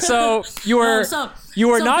 okay, so you were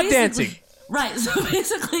not basically- dancing. Right. So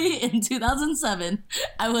basically in 2007,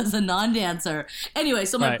 I was a non-dancer. Anyway,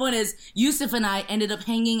 so my Right. point is Yusuf and I ended up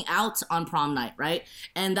hanging out on prom night, right?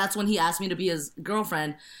 And that's when he asked me to be his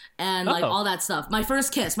girlfriend and like all that stuff. My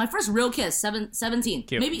first real kiss, 17.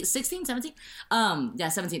 Cute. Maybe 16, 17?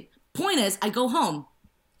 17. Point is, I go home,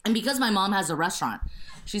 and because my mom has a restaurant,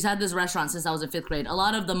 she's had this restaurant since I was in 5th grade. A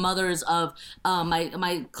lot of the mothers of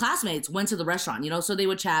my classmates went to the restaurant, so they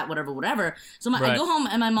would chat, whatever. So I Right. go home,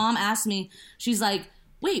 and my mom asked me, she's like,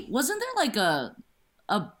 wait, wasn't there like a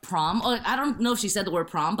prom? Or, I don't know if she said the word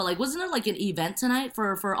prom, but like, wasn't there like an event tonight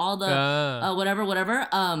for all the whatever?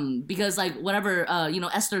 Because like whatever,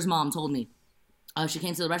 Esther's mom told me. She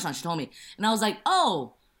came to the restaurant, she told me. And I was like,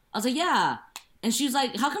 yeah. And she was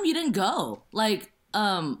like, how come you didn't go? I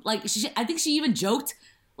think she even joked,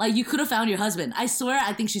 like, you could have found your husband. I swear,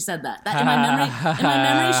 I think she said that. In my memory,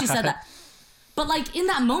 she said that. But like in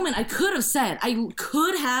that moment, I could have said,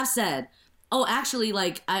 oh, actually,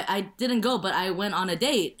 like, I didn't go, but I went on a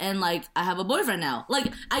date, and like, I have a boyfriend now.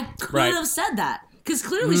 Like, I could have said that. Because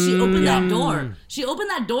clearly she opened that door. She opened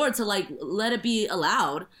that door to, like, let it be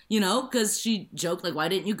allowed, because she joked, like, why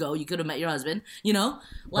didn't you go? You could have met your husband, Like,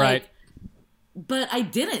 Right. But I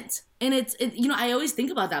didn't. And it's I always think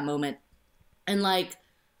about that moment. And, like,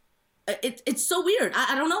 it's so weird.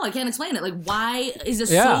 I don't know. I can't explain it. Like, why is it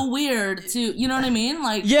so weird to, you know what I mean?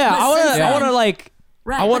 Like, Yeah, but I want since to. then- I want to like.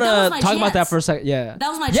 Right, I want but that was to my talk about that chance. for a second. Yeah. That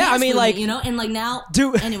was my Yeah, chance I mean, with like, it, and like now,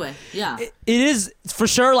 dude. Anyway, yeah. It is for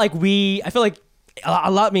sure. Like I feel like a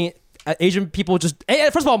lot. I mean, Asian people just.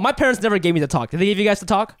 First of all, my parents never gave me the talk. Did they give you guys the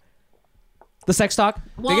talk? The sex talk?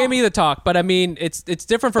 They gave me the talk, but I mean, it's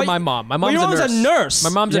different from But- my mom. My well, mom's your a mom's a nurse. My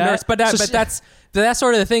mom's Yeah. a nurse, but So she- that's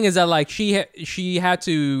sort of the thing is that like she had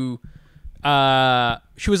to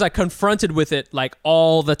she was like confronted with it like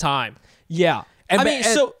all the time. Yeah. And- I mean,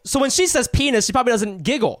 and- so when she says penis, she probably doesn't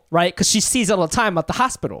giggle, right? Because she sees it all the time at the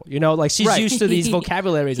hospital. Like she's Right. used to these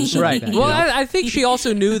vocabularies and shit like that. Well, I think she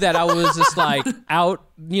also knew that I was just like out.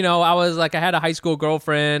 I was like I had a high school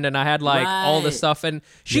girlfriend and I had like all this Right. stuff, and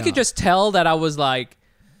she could just tell that I was like.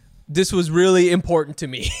 This was really important to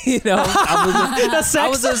me, I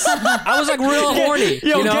was like real horny,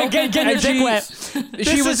 Get your And dick wet.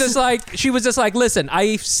 She was just like, listen,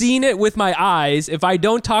 I've seen it with my eyes. If I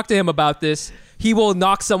don't talk to him about this, he will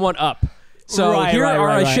knock someone up. So Right, here right, are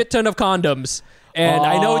right, a right. shit ton of condoms. And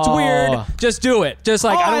I know it's weird. Just do it. Just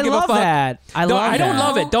like Oh, I don't give love a fuck. that. I No, love I don't that.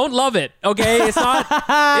 love it. Don't love it. Okay, it's not.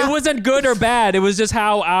 It wasn't good or bad. It was just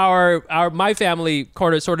how my family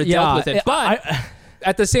sort of dealt with it. But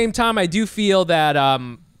at the same time, I do feel that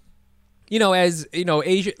as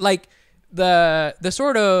Asia, like the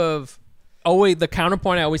sort of the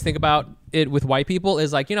counterpoint I always think about it with white people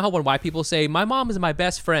is like, you know how when white people say, my mom is my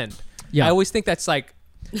best friend. Yeah. I always think that's like,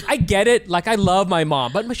 I get it. Like, I love my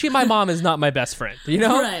mom, but my mom is not my best friend. You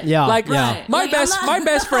know? Right. Yeah. Like, Right. my Like,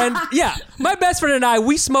 best friend. Yeah. My best friend and I,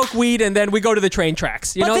 we smoke weed and then we go to the train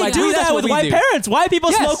tracks. You But know, they like do that's that what with we white do. parents. White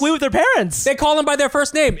people Yes. smoke weed with their parents. They call them by their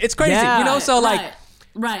first name. It's crazy. Yeah. You know? So like,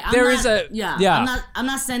 Right. I'm there not, is a- yeah. yeah. I'm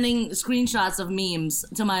not sending screenshots of memes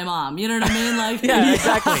to my mom. You know what I mean? Like yeah,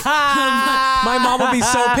 exactly. My mom would be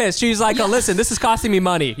so pissed. She's like, oh, listen, this is costing me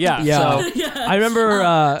money. Yeah. Yeah. So, I remember.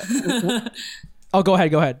 Oh, go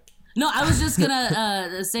ahead. No, I was just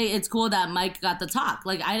gonna say it's cool that Mike got the talk.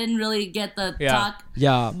 Like I didn't really get the Yeah. talk.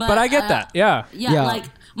 Yeah. but I get that. Yeah. Yeah, like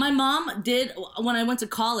my mom did when I went to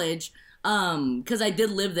college, because I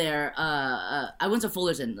did live there. I went to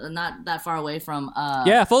Fullerton, not that far away from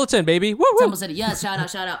Yeah. Fullerton, baby. Woo woo. Temple City. Yeah,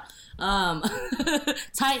 shout out.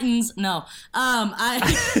 Titans, no.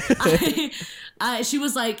 She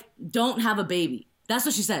was like, don't have a baby. That's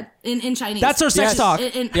what she said in Chinese. That's her sex Yes. talk.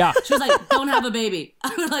 Yeah. She was like, don't have a baby.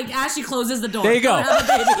 Like, as she closes the door. There you go. Don't have a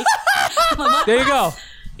baby. I'm like, what? There you go.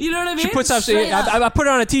 You know what I mean? She puts up. Straight up. I put it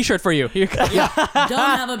on a T-shirt for you. Here you go. Don't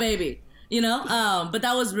have a baby. You know, but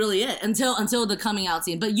that was really it until the coming out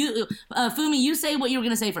scene. But you, Fumi, you say what you were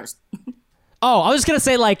gonna say first. Oh, I was just gonna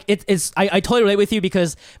say like it's. I totally relate with you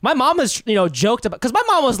because my mom has joked about because my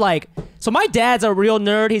mom was like, so my dad's a real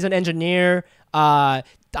nerd. He's an engineer. I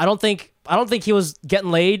don't think he was getting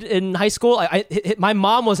laid in high school. My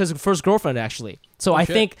mom was his first girlfriend actually. So I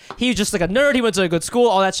shit. think he was just like a nerd. He went to a good school,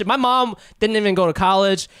 all that shit. My mom didn't even go to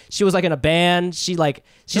college. She was like in a band. She's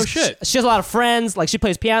shit. she has a lot of friends. Like she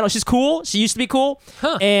plays piano. She's cool. She used to be cool.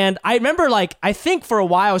 Huh. And I remember like I think for a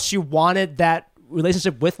while she wanted that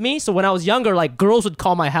relationship with me. So when I was younger, like girls would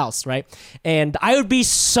call my house, right? And I would be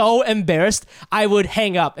so embarrassed. I would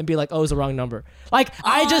hang up and be like, "Oh, it was the wrong number." Like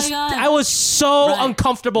my God. I was so Right.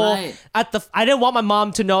 uncomfortable Right. I didn't want my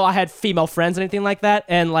mom to know I had female friends or anything like that.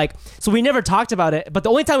 And like, so we never talked about it. But the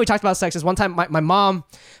only time we talked about sex is one time my mom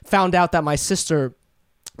found out that my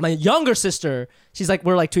younger sister, she's like,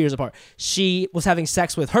 we're like 2 years apart. She was having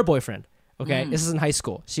sex with her boyfriend. Okay, this is in high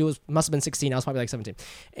school. She must have been 16. I was probably like 17.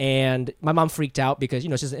 And my mom freaked out because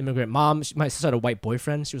she's an immigrant mom. My sister had a white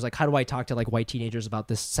boyfriend. She was like, "How do I talk to like white teenagers about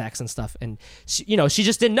this sex and stuff?" And she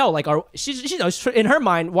just didn't know. Like, she knows in her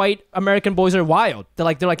mind, white American boys are wild. They're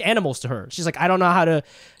like animals to her. She's like, I don't know how to,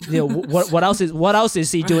 what else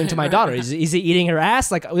is he doing to my daughter? Is he eating her ass?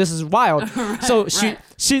 Like, this is wild. So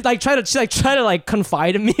she tried to like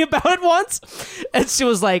confide in me about it once, and she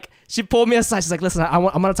was like. She pulled me aside. She's like, listen, I'm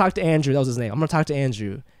going to talk to Andrew. That was his name. I'm going to talk to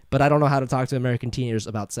Andrew, but I don't know how to talk to American teenagers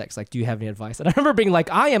about sex. Like, do you have any advice? And I remember being like,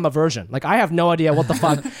 I am a virgin. Like, I have no idea what the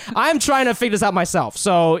fuck. I'm trying to figure this out myself.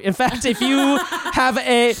 So, in fact, if you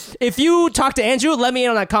talk to Andrew, let me in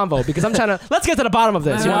on that convo because I'm trying to, let's get to the bottom of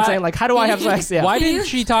this. You know what I'm saying? Like, how do I have sex? Yeah. Why didn't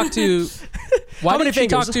she talk to? Why didn't she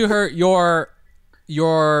talk to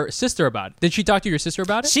your sister about it? Did she talk to your sister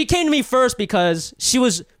about it? She came to me first because she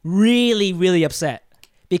was really, really upset.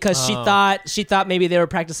 Because she thought maybe they were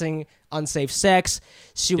practicing unsafe sex.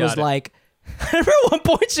 She was like, I remember at one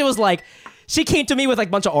point she was like, she came to me with like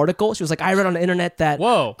a bunch of articles. She was like, I read on the internet that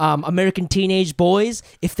American teenage boys,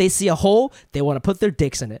 if they see a hole, they want to put their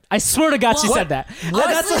dicks in it. I swear to God, she said that.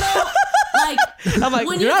 Honestly, though, I'm like,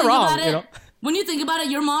 when you're not think wrong. about it, when you think about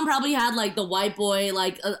it, your mom probably had like the white boy,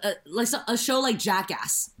 like a show like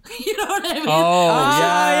Jackass. You know what I mean? Oh,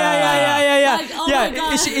 yeah. Like, oh my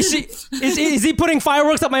God. Is he putting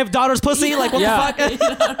fireworks up my daughter's pussy? Like, what the fuck? You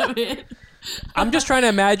know what I mean? I'm just trying to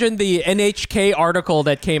imagine the NHK article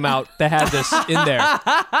that came out that had this in there.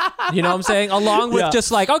 You know what I'm saying? Along with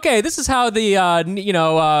just like, okay, this is how the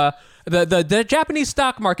the Japanese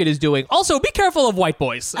stock market is doing. Also, be careful of white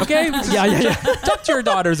boys, okay? Yeah. Talk to your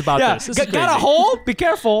daughters about this. This is Got a crazy. hole? Be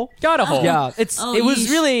careful. Got a hole. Yeah, it was yeesh.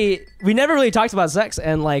 really, we never really talked about sex,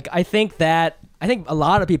 and like I think a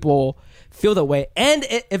lot of people feel that way, and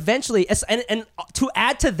eventually, and to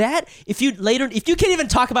add to that, if you can't even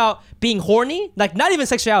talk about being horny, like not even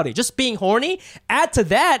sexuality, just being horny, add to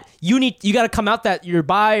that, you got to come out that you're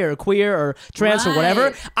bi or queer or trans or whatever.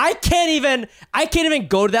 Right. I can't even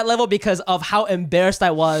go to that level because of how embarrassed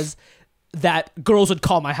I was that girls would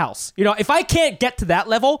call my house. If I can't get to that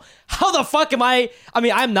level, how the fuck am I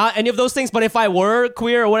mean, I'm not any of those things, but if I were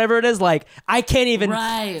queer or whatever it is, like, I can't even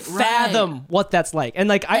fathom what that's like. And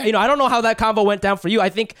like, I don't know how that combo went down for you. I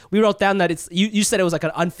think we wrote down that you said it was like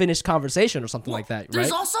an unfinished conversation or something like that, right?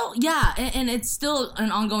 There's also, and it's still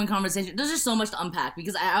an ongoing conversation. There's just so much to unpack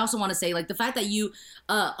because I also want to say, like, the fact that you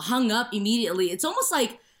hung up immediately, it's almost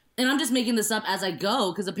like, and I'm just making this up as I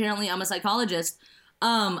go because apparently I'm a psychologist.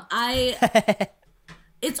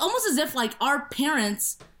 It's almost as if like our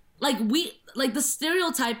parents like the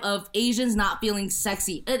stereotype of Asians not feeling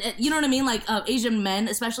sexy. You know what I mean? Like Asian men,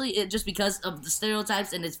 especially just because of the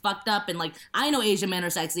stereotypes, and it's fucked up. And like I know Asian men are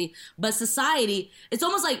sexy, but society, it's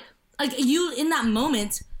almost like you in that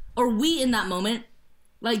moment, or we in that moment,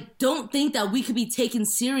 like don't think that we could be taken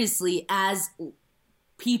seriously as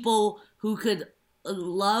people who could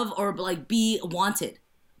love or like be wanted.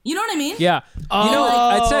 You know what I mean? Yeah.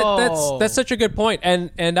 That's such a good point.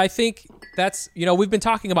 And I think that's, we've been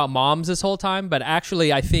talking about moms this whole time, but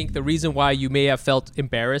actually I think the reason why you may have felt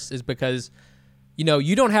embarrassed is because,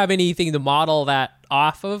 you don't have anything to model that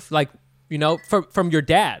off of, like, from your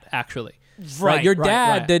dad, actually. Right. Your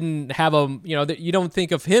dad didn't have you don't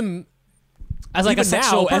think of him as like a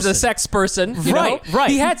sexual person. As a sex person. Right.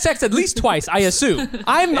 He had sex at least twice, I assume.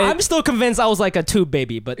 I'm still convinced I was like a tube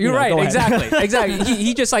baby, but you're right. Go ahead. Exactly.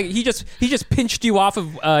 He just pinched you off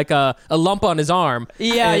of like a lump on his arm.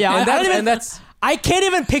 Yeah. And that's. I can't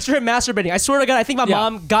even picture him masturbating. I swear to God, I think my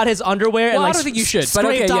mom got his underwear and like I don't think you should,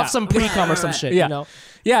 scraped but okay, off some pre-cum or some shit. Yeah.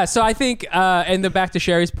 Yeah. So I think, and then back to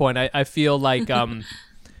Sherry's point, I feel like.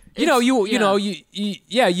 You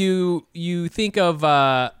think of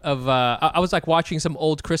I was like watching some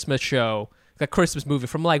old Christmas show, a Christmas movie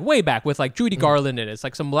from like way back with like Judy Garland in it. It's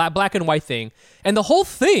like some black and white thing, and the whole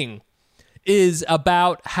thing is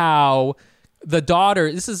about how the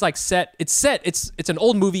daughter. This is like it's an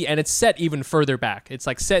old movie, and it's set even further back. It's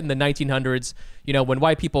like set in the 1900s. When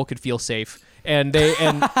white people could feel safe, and the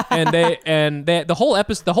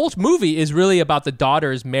whole movie is really about the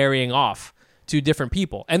daughters marrying off to different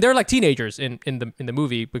people, and they're like teenagers in the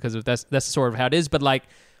movie because that's sort of how it is. But like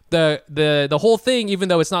the whole thing, even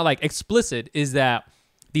though it's not like explicit, is that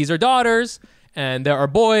these are daughters and there are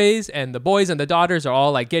boys, and the boys and the daughters are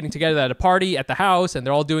all like getting together at a party at the house, and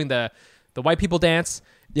they're all doing the white people dance.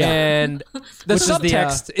 Yeah. And the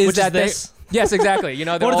subtext is that this. Yes, exactly.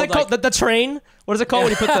 What is it called? The train? What is it called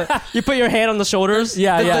when you put your hand on the shoulders?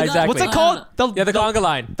 Yeah, exactly. What's it called? The conga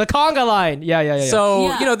line. The conga line. Yeah.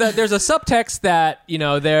 So, there's a subtext that,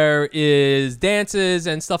 there is dances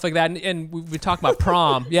and stuff like that. And we talk about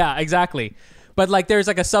prom. Yeah, exactly. But like there's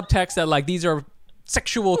like a subtext that like these are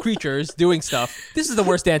sexual creatures doing stuff. This is the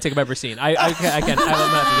worst dancing I've ever seen. I'm not have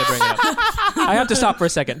to bring it up. I have to stop for a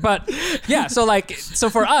second. But yeah, so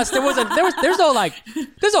for us, there's no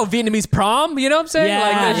Vietnamese prom. You know what I'm saying?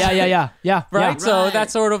 Yeah. Right. So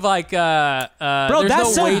that's sort of like, bro, that's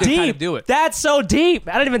no so way deep. to kind of do it. That's so deep.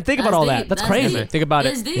 I didn't even think about all that. That's crazy. Deep. Think about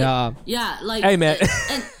it's it. Deep. Yeah. Like, hey man.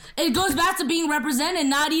 And it goes back to being represented,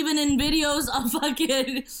 not even in videos of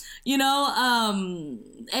fucking,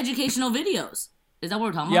 educational videos. Is that what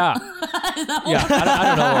we're talking about? I don't know what we're talking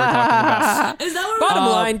about. Is that what Bottom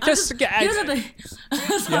we're line, here's the thing.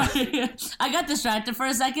 Sorry. I got distracted for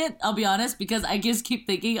a second, I'll be honest, because I just keep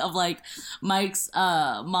thinking of like Mike's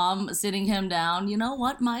mom sitting him down. You know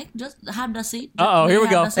what, Mike? Just have the seat. Here we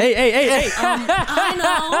go. Hey.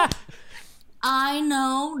 I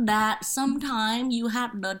know that sometimes you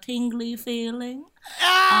have the tingly feeling.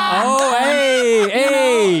 Hey.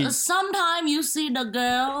 Sometimes you see the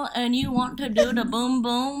girl and you want to do the boom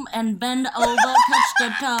boom and bend over, touch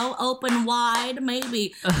the toe, open wide,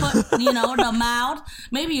 maybe put, the mouth.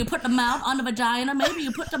 Maybe you put the mouth on the vagina. Maybe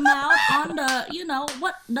you put the mouth on the,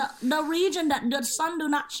 the region that the sun do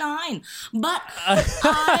not shine. But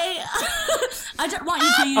I just want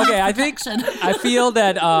you to use protection. I feel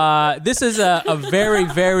that this is a very,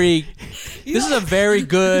 very... This is a very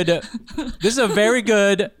good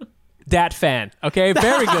Dat fan. Okay,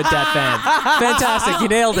 very good Dat fan. Fantastic, you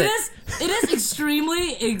nailed it. It is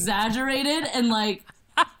extremely exaggerated and like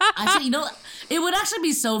actually, it would actually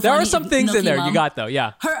be so funny. There are some things in there Mom, you got though.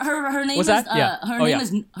 Yeah. Her name What's is that?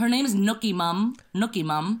 her name is Nookie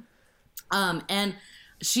Mum. And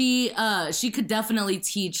she could definitely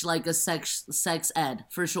teach like a sex ed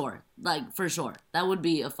for sure. Like for sure. That would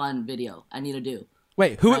be a fun video I need to do.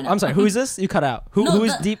 Wait, who? I'm sorry. Who is this? You cut out. Who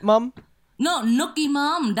is Deep Mum? No, Nookie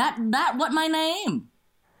Mum. That what my name?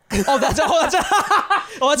 That's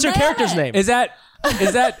your character's name. Is that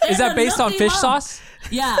based on fish sauce?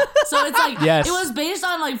 Yeah. So it's like yes. It was based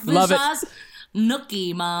on like fish sauce.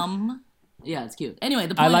 Nookie Mum. Yeah, it's cute. Anyway,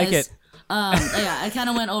 the point I like is, it. I kind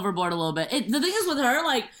of went overboard a little bit. The thing is with her,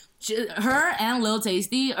 like her and Lil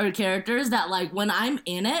Tasty are characters that like when I'm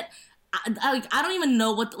in it. I don't even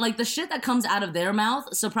know what like the shit that comes out of their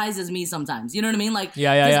mouth surprises me sometimes. You know what I mean? Like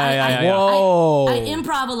yeah. Whoa. I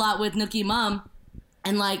improv a lot with Nookie Mum,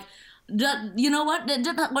 and like you know what?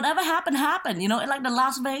 Whatever happened. You know, like the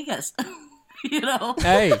Las Vegas. you know.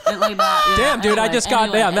 Hey. And like that. You Damn, know? dude, I Anyway, just got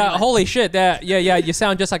anyway, damn. That, anyway. holy shit! That yeah, you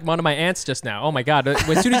sound just like one of my aunts just now. Oh my god!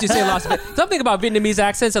 As soon as you say Las Vegas, something about Vietnamese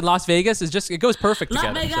accents and Las Vegas is just it goes perfect Las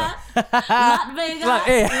together. Vegas, So. Las Vegas.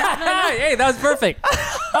 Hey, hey, that was perfect.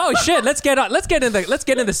 Oh shit! Let's get in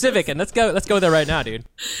the Civic and let's go there right now, dude.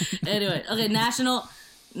 Anyway, okay, national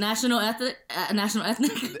ethnic.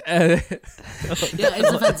 Yeah,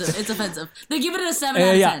 it's offensive. They give it a 7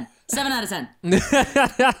 out of 10. 7 out of 10.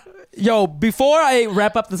 Yo, before I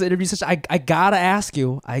wrap up this interview session, I gotta ask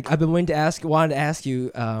you. I've been wanting to ask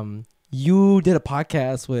you. You did a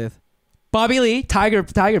podcast with Bobby Lee, Tiger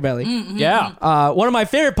Belly. Yeah. One of my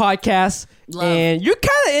favorite podcasts. Love. And you're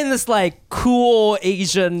kind of in this like cool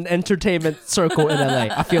Asian entertainment circle in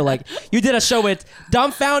LA. I feel like you did a show with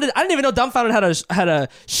Dumbfounded. I didn't even know Dumbfounded had a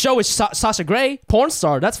show with Sasha Grey, porn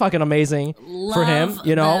star. That's fucking amazing for him.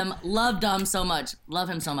 You know, them. Love Dumb so much. Love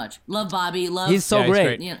him so much. Love Bobby. Love. he's so Yeah, he's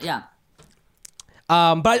great. great. Yeah.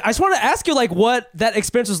 But I just want to ask you like what that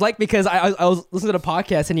experience was like because I was listening to the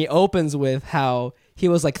podcast and he opens with how he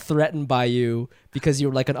was like threatened by you because you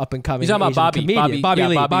were like an up and coming. He's talking about Bobby. comedian.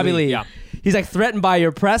 Bobby Lee. Yeah. He's like threatened by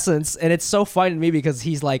your presence, and it's so funny to me because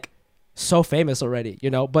he's like so famous already, you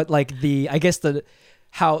know. But like the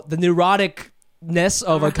neuroticness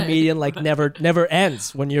of a Right. comedian like never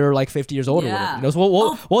ends when you're like 50 years old or Yeah. whatever. You know? So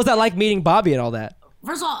what was that like meeting Bobby and all that?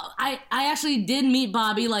 First of all, I actually did meet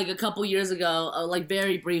Bobby like a couple years ago, like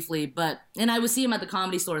very briefly, and I would see him at the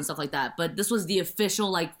Comedy Store and stuff like that. But this was the official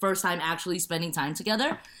like first time actually spending time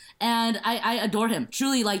together. And I adore him.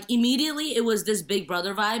 Truly, like immediately it was this Big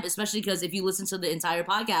Brother vibe, especially because if you listen to the entire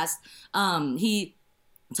podcast, he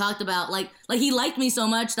talked about like he liked me so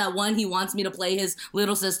much that one, he wants me to play his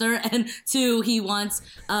little sister, and two, he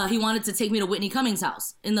wanted to take me to Whitney Cummings'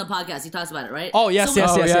 house in the podcast. He talks about it, right? Oh yes, So-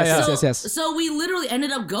 yes. So we literally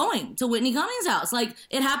ended up going to Whitney Cummings' house. Like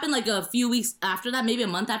it happened like a few weeks after that, maybe a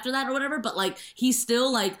month after that or whatever. But like he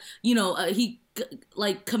still like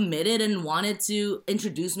like committed and wanted to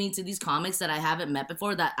introduce me to these comics that I haven't met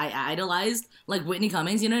before that I idolized, like Whitney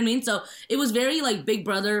Cummings. You know what I mean? So it was very like Big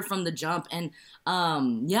Brother from the jump. And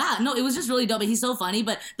it was just really dope. And he's so funny.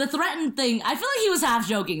 But the threatened thing, I feel like he was half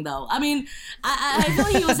joking though. I mean, I feel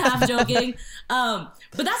like he was half joking. But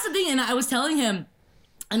that's the thing. And I was telling him,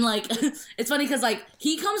 and like it's funny because like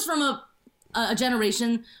he comes from a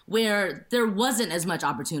generation where there wasn't as much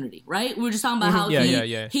opportunity, right? We were just talking about how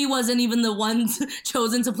he wasn't even the one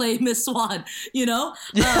chosen to play Miss Swan, you know?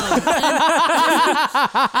 Let's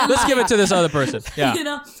give it to this other person. Yeah. You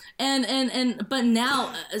know? But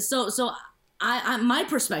now, so I my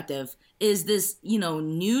perspective is this, you know,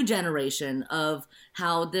 new generation of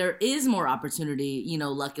how there is more opportunity, you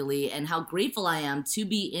know, luckily, and how grateful I am to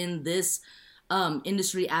be in this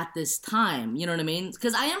industry at this time, you know what I mean?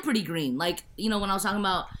 Because I am pretty green. Like, you know, when I was talking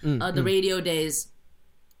about the radio days,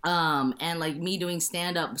 and like me doing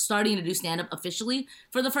stand-up, starting to do stand-up officially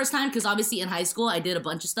for the first time, because obviously in high school I did a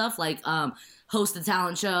bunch of stuff like host a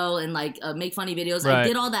talent show and like make funny videos. Right. I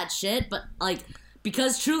did all that shit, but like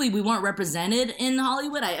because truly we weren't represented in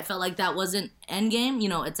Hollywood, I felt like that wasn't endgame, you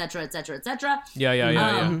know, et cetera, et cetera, et cetera.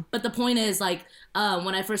 Yeah. But the point is, like,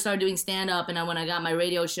 when I first started doing stand-up and when I got my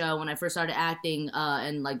radio show, when I first started acting,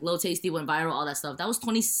 and, like, Low Tasty went viral, all that stuff, that was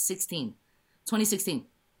 2016.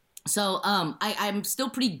 So, I'm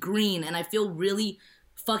still pretty green, and I feel really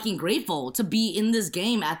fucking grateful to be in this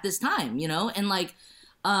game at this time, you know? And, like,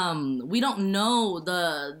 we don't know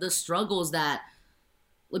the struggles that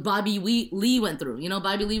like Bobby Lee went through, you know,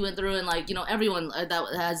 and like, you know, everyone that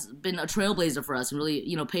has been a trailblazer for us and really,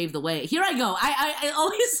 you know, paved the way. Here I go. I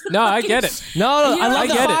always. No, I get it. No, I love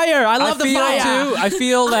the fire. I love the fire. Too. I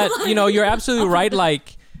feel that, you know, you're absolutely right.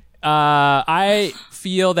 Like, I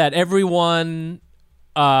feel that everyone,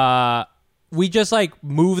 we just like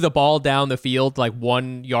move the ball down the field like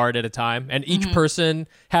 1 yard at a time, and each person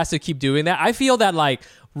has to keep doing that. I feel that like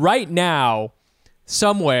right now,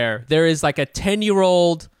 somewhere there is like a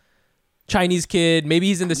 10-year-old Chinese kid. Maybe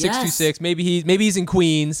he's in the 626. Maybe he's in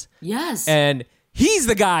Queens. Yes. And he's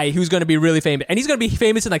the guy who's going to be really famous. And he's going to be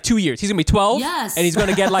famous in like 2 years. He's going to be 12. Yes. And he's going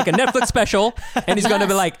to get like a Netflix special. And he's going to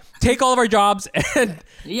be like, take all of our jobs and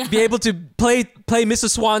be able to play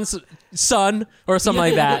Mrs. Swan's son or something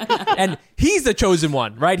like that. And he's the chosen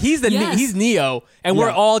one, right? He's he's Neo. And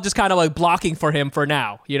we're all just kind of like blocking for him for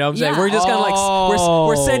now. You know what I'm saying? Yeah. We're just kind of like,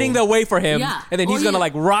 we're setting the way for him. Yeah. And then he's going to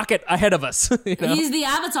like rocket ahead of us. You know? He's the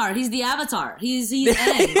avatar. He's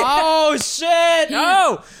Aang. Oh shit!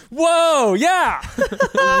 Oh, whoa, yeah.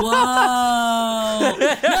 Whoa.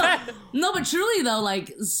 No, No, but truly though,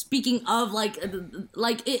 like speaking of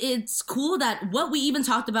it's cool that what we even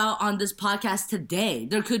talked about on this podcast today,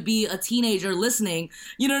 there could be a teenager listening,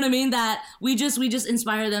 you know what I mean, that we just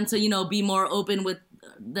inspire them to, you know, be more open with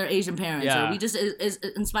their Asian parents, Yeah. or we just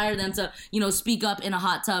inspire them to, you know, speak up in a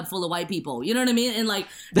hot tub full of white people, you know what I mean, and like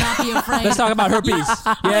not be afraid. Let's talk about herpes.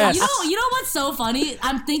 Yes. You know what's so funny?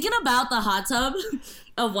 I'm thinking about the hot tub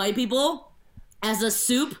of white people as a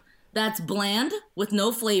soup that's bland with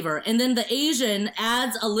no flavor, and then the Asian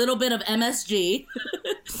adds a little bit of MSG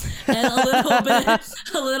and a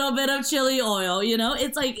little bit of chili oil. You know,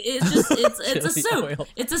 it's like it's a soup. oil.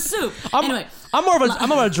 It's a soup. I'm Anyway, more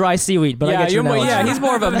of a dry seaweed, but I get you now. he's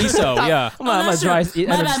more of a miso. Yeah. I'm a that's dry. true.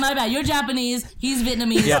 My bad. You're Japanese. He's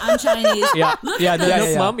Vietnamese. Yeah. I'm Chinese. Yeah. Look Yeah. at The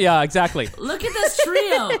this. milk mum. Yeah. Exactly. Look at this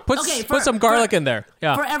trio. Put some garlic in there.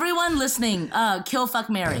 Yeah. For everyone listening, kill, fuck,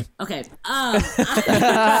 marry. Okay.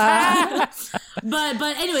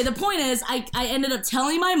 But anyway, the point is, I ended up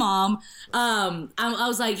telling my mom. I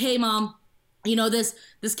was like, hey, Mom, you know, this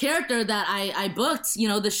character that I booked, you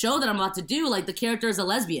know, the show that I'm about to do, like the character is a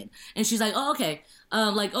lesbian, and she's like, oh, okay.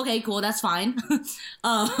 Like, okay, cool, that's fine.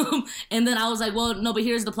 And then I was like, well, no, but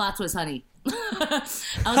here's the plot twist, honey. I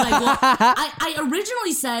was like, well, I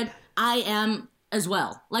originally said I am as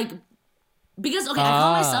well, like. Because I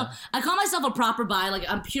call myself a proper bi, like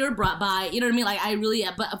I'm pure bi, you know what I mean? Like I really,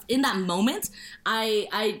 but in that moment,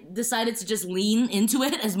 I decided to just lean into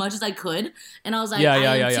it as much as I could, and I was like,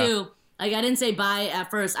 I am too. Like I didn't say bi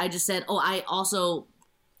at first. I just said, oh, I also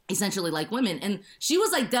essentially like women, and she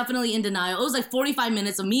was like definitely in denial. It was like 45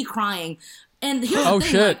 minutes of me crying, and here's the thing,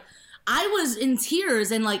 shit. like, I was in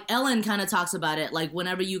tears, and like Ellen kind of talks about it, like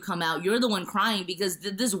whenever you come out, you're the one crying because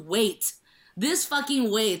this weight. This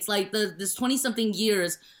fucking weight, like this 20-something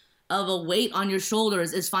years of a weight on your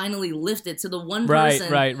shoulders is finally lifted to the one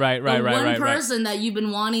person. Right. One person that you've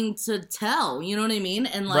been wanting to tell, you know what I mean?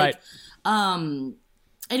 And like,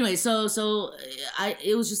 anyway, so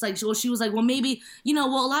it was just like, well, she was like, well, maybe, you know,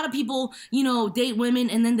 well, a lot of people, you know, date women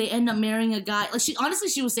and then they end up marrying a guy. Like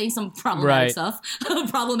she was saying some problematic stuff.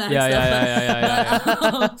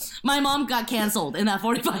 My mom got canceled in that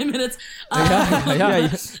 45 minutes.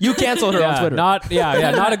 You canceled her on Twitter. Not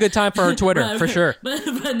a good time for her Twitter for sure.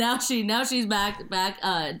 But now she's back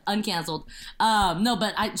uncanceled. No,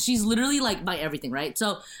 but she's literally like my everything, right?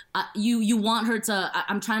 So you want her to.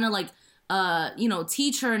 I'm trying to like. You know,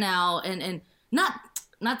 teach her now and not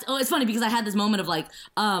it's funny because I had this moment of like,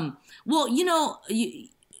 well, you know,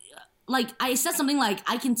 like I said something like,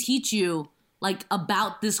 I can teach you like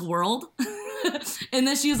about this world. And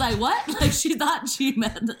then she was like, what? Like she thought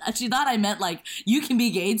I meant like, you can be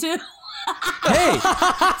gay too. Hey,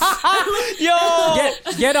 Yo,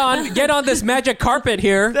 get on this magic carpet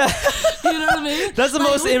here. You know what I mean? that's the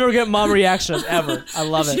most immigrant mom reaction ever. I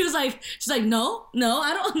love it. She's like, no,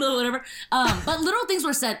 I don't know, whatever. But little things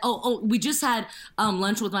were said. We just had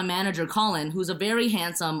lunch with my manager, Colin, who's a very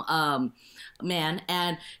handsome man,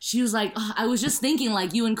 and she was like, I was just thinking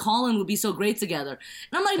like you and Colin would be so great together.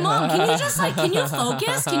 And I'm like, Mom, can you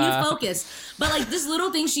focus? But like this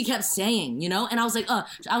little thing she kept saying, you know, and I was like,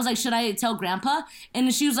 should I tell Grandpa?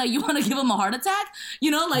 And she was like, you want to give him a heart attack?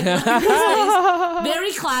 You know, like these things,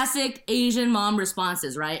 very classic Asian mom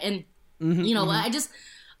responses, right? And you know, I just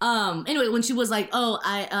anyway, when she was like, a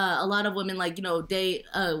lot of women like, you know, date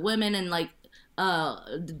women and like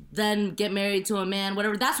then get married to a man,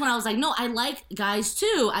 whatever. That's when I was like, no, I like guys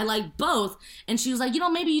too. I like both. And she was like, you know,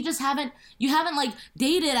 maybe you haven't like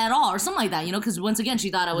dated at all or something like that, you know, because once again, she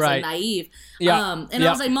thought I was like naive. I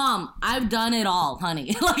was like, Mom, I've done it all,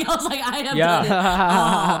 honey. Like I was like, I have done it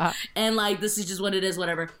all. And like, this is just what it is,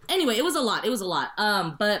 whatever. Anyway, it was a lot.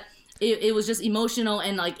 But it was just emotional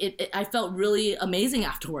and like, I felt really amazing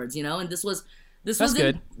afterwards, you know, and this was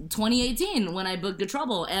good. in 2018 when I booked Good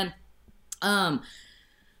Trouble. And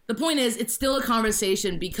the point is, it's still a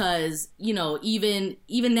conversation because, you know, even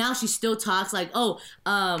now she still talks like, you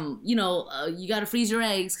got to freeze your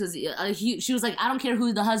eggs because she was like, I don't care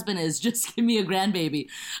who the husband is, just give me a grandbaby.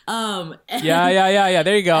 Yeah.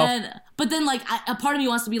 There you go. But then like a part of me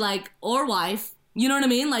wants to be like, or wife, you know what I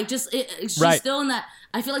mean? Like she's still in that.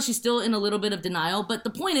 I feel like she's still in a little bit of denial. But the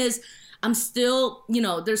point is, I'm still, you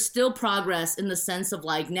know, there's still progress in the sense of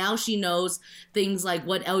like now she knows things like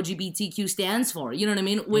what LGBTQ stands for. You know what I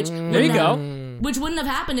mean? There you go. Which wouldn't have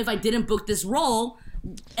happened if I didn't book this role.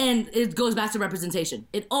 And it goes back to representation.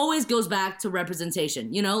 It always goes back to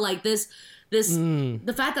representation. You know, like the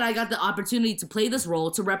fact that I got the opportunity to play this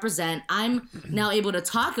role, to represent, I'm now able to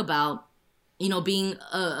talk about, being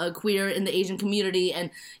a queer in the Asian community, and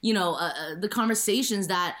the conversations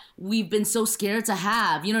that we've been so scared to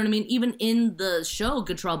have. You know what I mean? Even in the show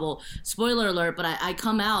Good Trouble, spoiler alert, but I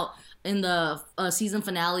come out in the season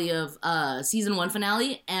finale of season 1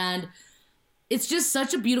 finale, and it's just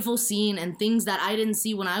such a beautiful scene and things that I didn't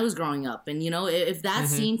see when I was growing up. And if that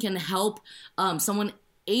scene can help someone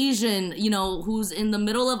Asian, who's in the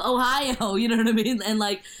middle of Ohio, you know what I mean? And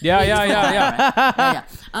like, yeah.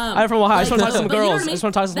 I'm from Ohio. I just want to talk to some but you know girls. what I mean? I just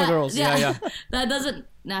want to talk to some girls. Yeah. That doesn't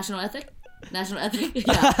national ethic. Yeah.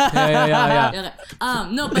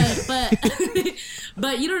 Okay. No,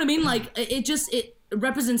 but you know what I mean? Like it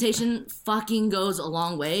representation fucking goes a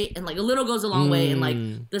long way, and like a little goes a long way, and like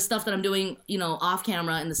the stuff that I'm doing, off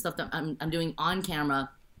camera, and the stuff that I'm doing on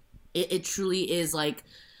camera, it truly is like.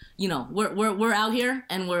 We're out here,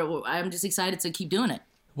 and I'm just excited to keep doing it.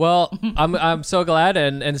 Well, I'm so glad,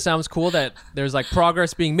 and it sounds cool that there's like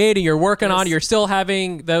progress being made, and you're working on. You're still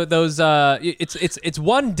having those. It's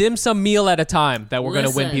one dim sum meal at a time that we're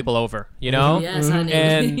gonna win people over. Yes,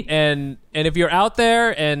 honey. And if you're out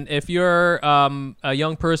there, and if you're a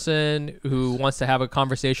young person who wants to have a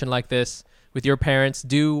conversation like this with your parents,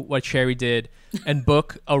 do what Sherry did and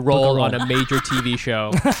book a role on a major TV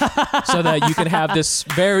show so that you can have this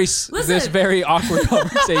very awkward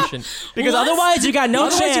conversation. Because otherwise you got no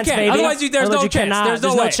chance, baby. Otherwise there's no chance.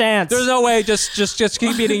 There's no chance. There's no way. Just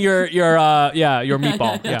keep eating your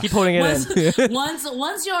meatball. Yeah. Keep putting it in.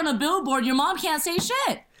 Once you're on a billboard, your mom can't say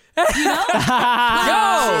shit.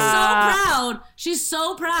 She's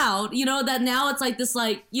so proud, that now it's like this,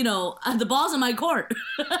 like, the ball's in my court.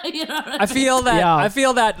 I feel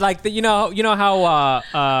that like how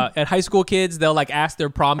at high school kids they'll like ask their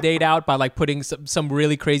prom date out by like putting some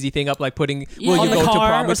really crazy thing up, like putting will you go to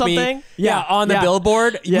prom with me? On the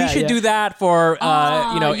billboard. We should do that for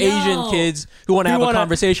Asian kids who want to have a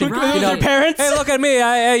conversation with their parents. Hey, look at me.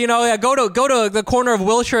 I go to the corner of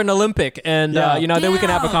Wilshire and Olympic, and then we can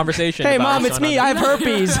have a conversation. Hey, Mom, it's me. I have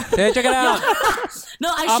herpes. Hey, check it out. No,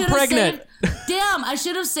 I'm pregnant. I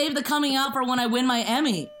should have saved the coming out for when I win my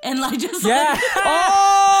Emmy, and like just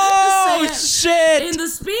oh shit in the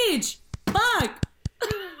speech. Fuck.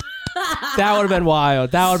 That would have been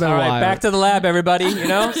wild. All right, back to the lab, everybody.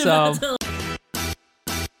 So.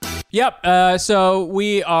 Yep. So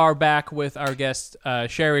we are back with our guest,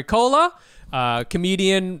 Sherry Cola.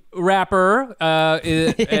 Comedian, rapper,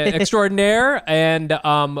 extraordinaire, and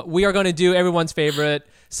we are going to do everyone's favorite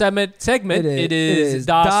segment. It is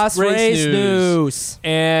Das Race News.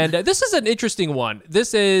 And this is an interesting one.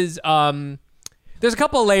 This is there's a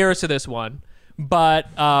couple of layers to this one, but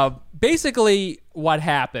basically what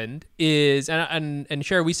happened is, and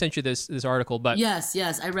Sherry, we sent you this article, but yes,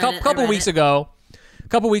 I read it. A couple weeks ago,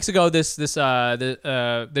 the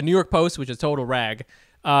New York Post, which is total rag.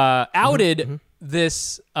 Outed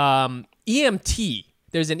this EMT.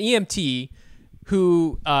 There's an EMT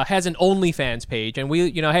who has an OnlyFans page, and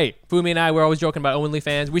we, hey, Fumi and I, we're always joking about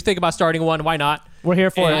OnlyFans. We think about starting one. Why not? We're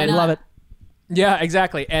here for it. We love it. Yeah,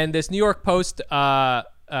 exactly. And this New York Post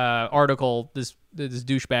article, this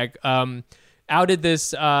douchebag, outed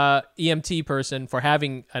this EMT person for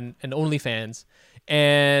having an OnlyFans,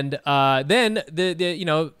 and then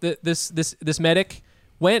this medic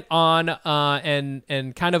went on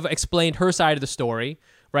and kind of explained her side of the story,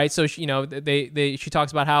 right? So she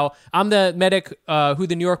talks about how I'm the medic who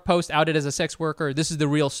the New York Post outed as a sex worker. This is the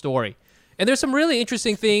real story, and there's some really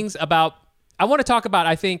interesting things about. I want to talk about.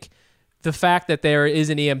 I think the fact that there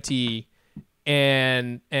is an EMT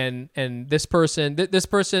and this person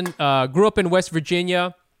grew up in West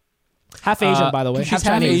Virginia, half Asian by the way. She's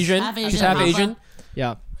half Asian. She's half Asian.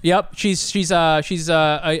 Yeah. Yep, she's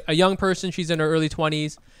a young person. She's in her early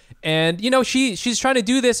 20s, and she's trying to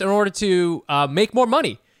do this in order to make more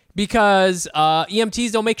money because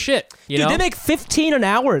EMTs don't make shit. Dude, they make $15 an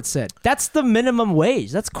hour. It said that's the minimum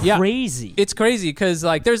wage. That's crazy. Yeah, it's crazy because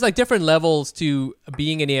like there's like different levels to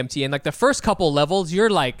being an EMT, and like the first couple levels, you're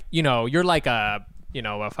like a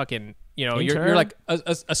fucking you're like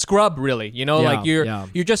a scrub really. Like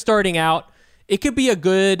you're just starting out. It could be a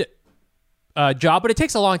good job, but it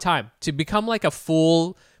takes a long time to become like a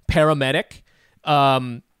full paramedic.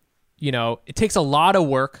 It takes a lot of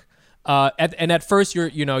work. At first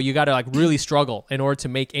you got to like really struggle in order to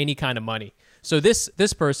make any kind of money. So this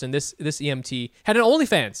person, this EMT had an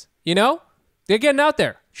OnlyFans, they're getting out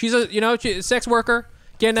there. She's a sex worker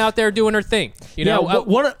getting out there doing her thing,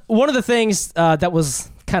 one of the things that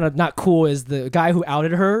was kind of not cool is the guy who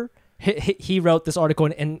outed her. he wrote this article,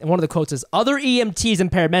 and one of the quotes is, "Other EMTs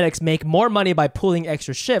and paramedics make more money by pulling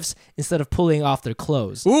extra shifts instead of pulling off their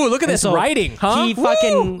clothes." Ooh, look at And this so writing, huh? He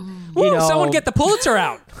fucking, Woo, you know, someone get the Pulitzer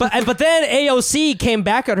out. But then AOC came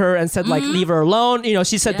back at her and said, like, leave her alone. You know,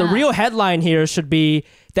 she said the Yeah. real headline here should be,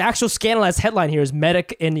 the actual scandalized headline here is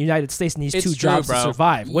medic in the United States needs It's two true, jobs bro. to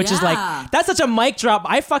survive, which is Yeah. like, that's such a mic drop.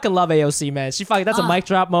 I fucking love AOC, man. That's a mic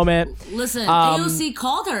drop moment. Listen, AOC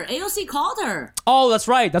called her. AOC called her. Oh, that's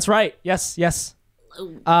right. That's right. Yes.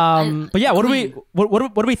 But yeah, what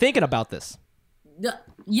are we thinking about this?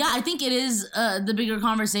 Yeah, I think it is the bigger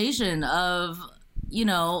conversation of, you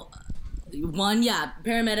know,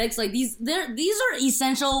 paramedics, like these are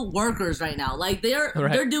essential workers right now. Like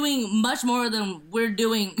they're doing much more than we're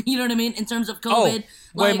doing, you know what I mean, in terms of COVID.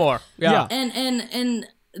 Way more. Yeah. And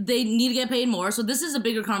they need to get paid more. So this is a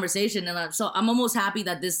bigger conversation, and so I'm almost happy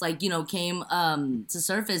that this, like, you know, came to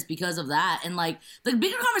surface because of that. And like the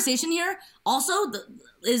bigger conversation here also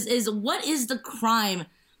is what is the crime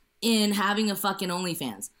in having a fucking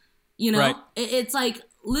OnlyFans? You know, Right. It's like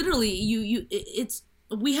literally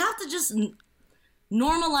we have to just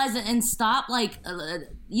normalize it and stop, like,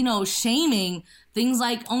 you know, shaming things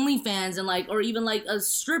like OnlyFans and like, or even like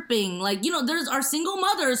stripping. Like, you know, there's our single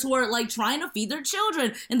mothers who are like trying to feed their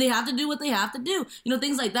children and they have to do what they have to do. You know,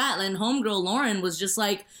 things like that. And homegirl Lauren was just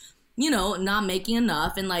like, you know, not making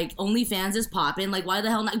enough, and like OnlyFans is popping. Like, why the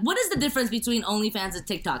hell not? What is the difference between OnlyFans and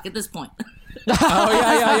TikTok at this point? Oh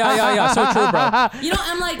yeah. So true, bro. You know,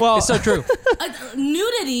 I'm like, It's so true.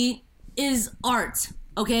 nudity is art.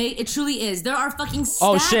 Okay, it truly is. There are fucking statues.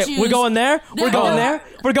 Oh shit, we're going there. We're going there.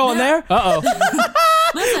 Uh oh.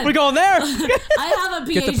 Listen, We're going there. I have a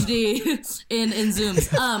PhD in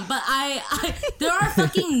Zooms. But I there are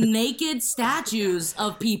fucking naked statues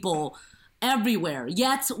of people everywhere.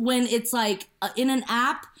 Yet when it's like in an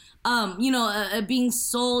app, you know, being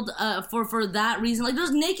sold for that reason, like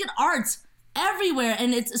there's naked art everywhere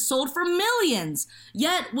and it's sold for millions.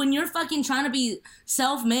 Yet when you're fucking trying to be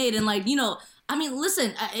self-made and, like, you know, I mean,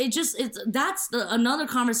 listen, that's another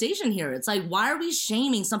conversation here. It's like, why are we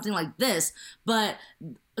shaming something like this, but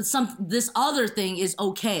this other thing is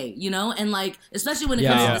okay, you know? And like, especially when it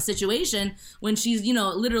comes to the situation when she's, you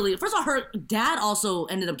know, literally, first of all, her dad also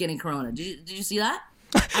ended up getting corona. Did you see that?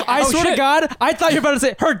 I swear to God, I thought you were about to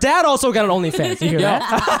say her dad also got an OnlyFans. You hear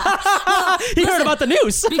that? He heard about the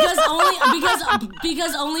news. Because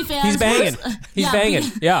OnlyFans. He's banging. He's banging.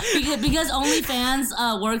 Yeah. Because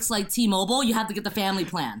OnlyFans works like T-Mobile. You have to get the family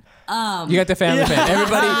plan. You got the family plan.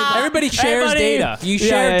 Everybody shares data. You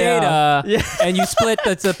share data, and you split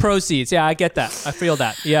the proceeds. Yeah, I get that. I feel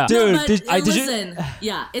that. Yeah, dude. No, but listen, you?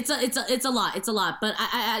 Yeah, it's a lot. It's a lot. But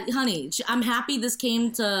I honey, I'm happy this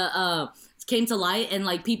came to light, and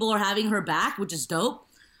like people are having her back, which is dope.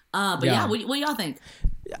 But yeah, what do y'all think?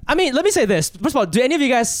 I mean, let me say this. First of all, do any of you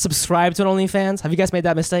guys subscribe to an OnlyFans? Have you guys made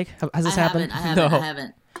that mistake? Has this happened? I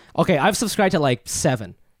haven't. Okay, I've subscribed to like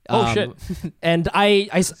 7. Oh shit! And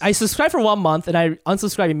I subscribed for 1 month and I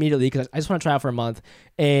unsubscribed immediately because I just want to try out for a month.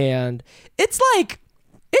 And it's like,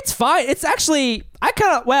 it's fine. It's actually, I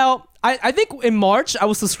think in March I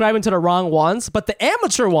was subscribing to the wrong ones, but the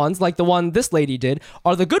amateur ones, like the one this lady did,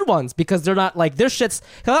 are the good ones because they're not like, their shit's,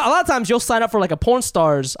 a lot of times you'll sign up for like a famous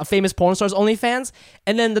porn stars OnlyFans,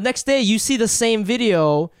 and then the next day you see the same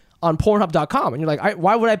video on Pornhub.com and you're like,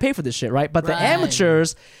 why would I pay for this shit, right? But the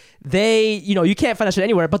amateurs, they, you know, you can't find that shit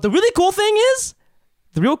anywhere. But the real cool thing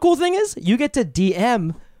is you get to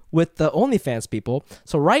DM with the OnlyFans people.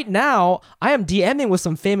 So right now, I am DMing with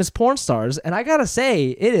some famous porn stars, and I gotta say,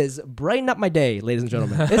 it is brightening up my day, ladies and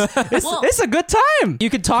gentlemen. It's a good time. You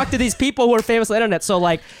can talk to these people who are famous on the internet. So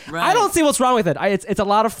like, I don't see what's wrong with it. It's a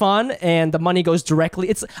lot of fun, and the money goes directly.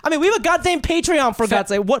 We have a goddamn Patreon, for God's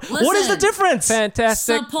sake. What is the difference?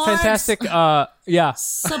 Fantastic. Yeah.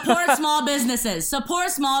 Support small businesses. Support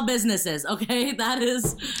small businesses. Okay, that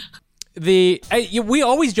is. We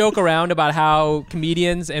always joke around about how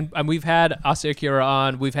comedians and we've had Asa Akira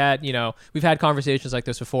on, we've had conversations like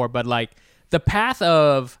this before, but like the path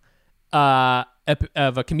of a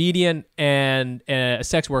comedian and a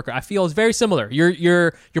sex worker, I feel is very similar.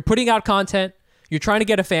 You're putting out content, you're trying to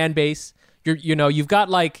get a fan base, you've got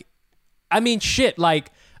like, I mean shit,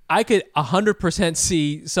 like I could 100%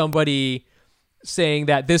 see somebody saying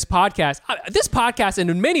that this podcast and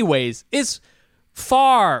in many ways is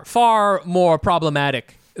far, far more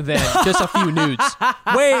problematic than just a few nudes.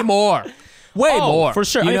 Way more. More. For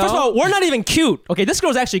sure. I mean, first of all, we're not even cute. Okay, this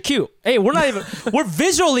girl's actually cute. Hey, we're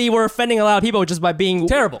offending a lot of people just by being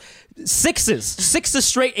terrible. Sixes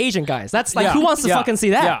straight Asian guys. That's like, who wants to fucking see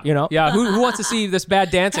that? You know? Yeah. Who wants to see this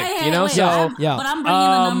bad dancing? Hey, you know? wait, so but I'm bringing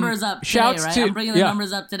the numbers up today, shouts right? to- I'm bringing the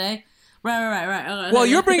numbers up today. Right. Okay. Well,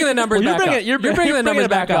 you're bringing the numbers Well, back up. you're bringing the bringing numbers it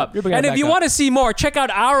back back up. up. You're bringing And it if back you up. want to see more, check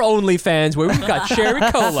out our OnlyFans where we've got Sherry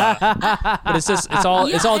Cola. But it's all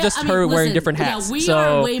just I mean, her wearing listen, different hats. Yeah, we so,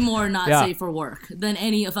 are way more not yeah. safe for work than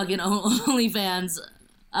any fucking OnlyFans.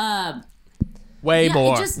 way Yeah,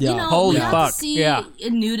 more. it just, Yeah. you know, Holy we have fuck. to see Yeah.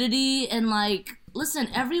 nudity and like, listen,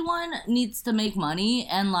 everyone needs to make money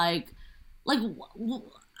and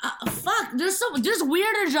fuck, there's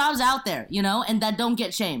weirder jobs out there, you know, and that don't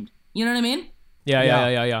get shamed. You know what I mean?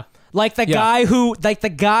 Yeah. Like the guy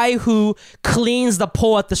who cleans the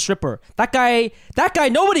pole at the stripper. That guy.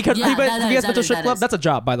 Nobody could. Yeah, you guys been to a strip club? That's a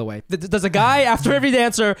job, by the way. There's a guy after every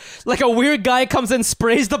dancer, like a weird guy comes in,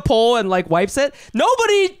 sprays the pole, and like wipes it.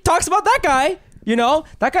 Nobody talks about that guy. You know,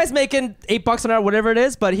 that guy's making $8 an hour, whatever it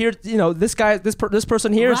is. But here, you know, this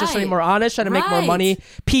person here is just trying to be more honest, trying to make more Right. money,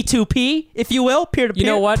 P2P, if you will, peer to peer. You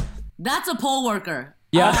know what? That's a pole worker.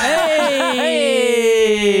 Yeah. Hey!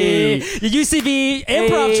 The UCB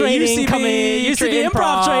improv training coming. UCB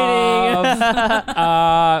improv training.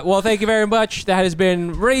 Well, thank you very much. That has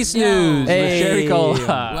been Race News with Sherry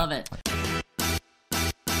Cola. Love it.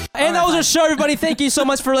 And that was our show, everybody. Thank you so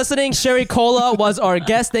much for listening. Sherry Cola was our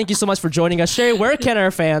guest. Thank you so much for joining us. Sherry, where can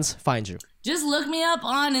our fans find you? Just look me up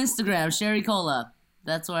on Instagram, Sherry Cola.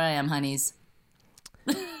 That's where I am, honeys.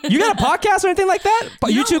 You got a podcast or anything like that?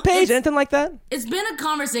 You know, YouTube page, it's- anything like that? It's been a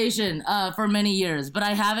conversation for many years, but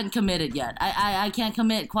I haven't committed yet. I can't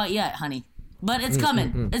commit quite yet, honey. But it's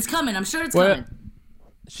coming. It's coming. I'm sure it's Well, coming.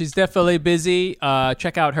 She's definitely busy.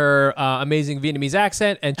 Check out her amazing Vietnamese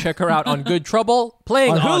accent and check her out on Good Trouble,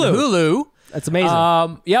 playing On on Hulu. That's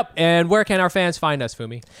amazing. Yep. And where can our fans find us,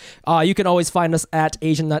 Fumi? You can always find us at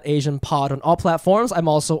Asian Not Asian Pod on all platforms. I'm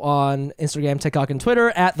also on Instagram, TikTok, and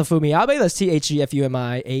Twitter at the Fumiabe. That's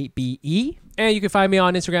TheFumiAbe. And you can find me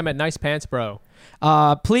on Instagram at Nice Pants Bro.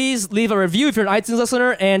 Please leave a review if you're an iTunes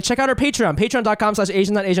listener, and check out our Patreon,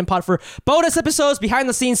 patreon.com/Asian Not Asian Pod for bonus episodes, behind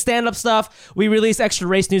the scenes stand-up stuff. We release extra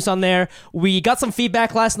race news on there. We got some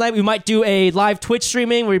feedback last night. We might do a live Twitch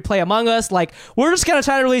streaming where we play Among Us. Like, we're just gonna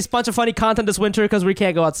try to release a bunch of funny content this winter because we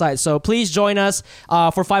can't go outside. So please join us.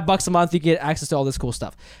 For $5 a month, you get access to all this cool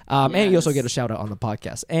stuff. And you also get a shout out on the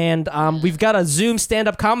podcast. And we've got a Zoom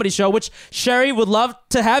stand-up comedy show, which Sherry would love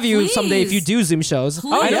to have you someday if you do Zoom shows.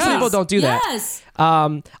 I know some people don't do that. Yes.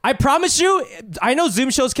 I promise you, I know Zoom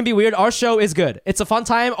shows can be weird. Our show is good. It's a fun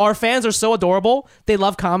time. Our fans are so adorable. They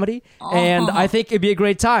love comedy, and I think it'd be a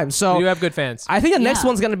great time. So You have good fans. I think the next Yeah.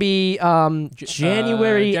 one's gonna be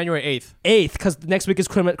January January 8th. 8th, because next week is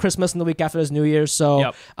Christmas and the week after is New Year's. So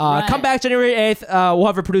Yep. Right. come back January 8th. We'll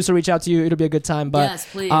have a producer reach out to you. It'll be a good time. But Yes,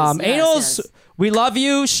 please. Anals, Yes. we love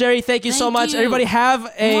you. Sherry, thank you so Thank much. you. Everybody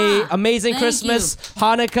have a Mwah. amazing Thank Christmas,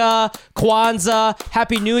 Hanukkah, Kwanzaa,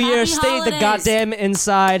 Happy New Year. Happy Stay the holidays. goddamn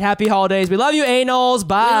inside. Happy holidays. We love you, Anals.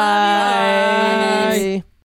 Bye. love you.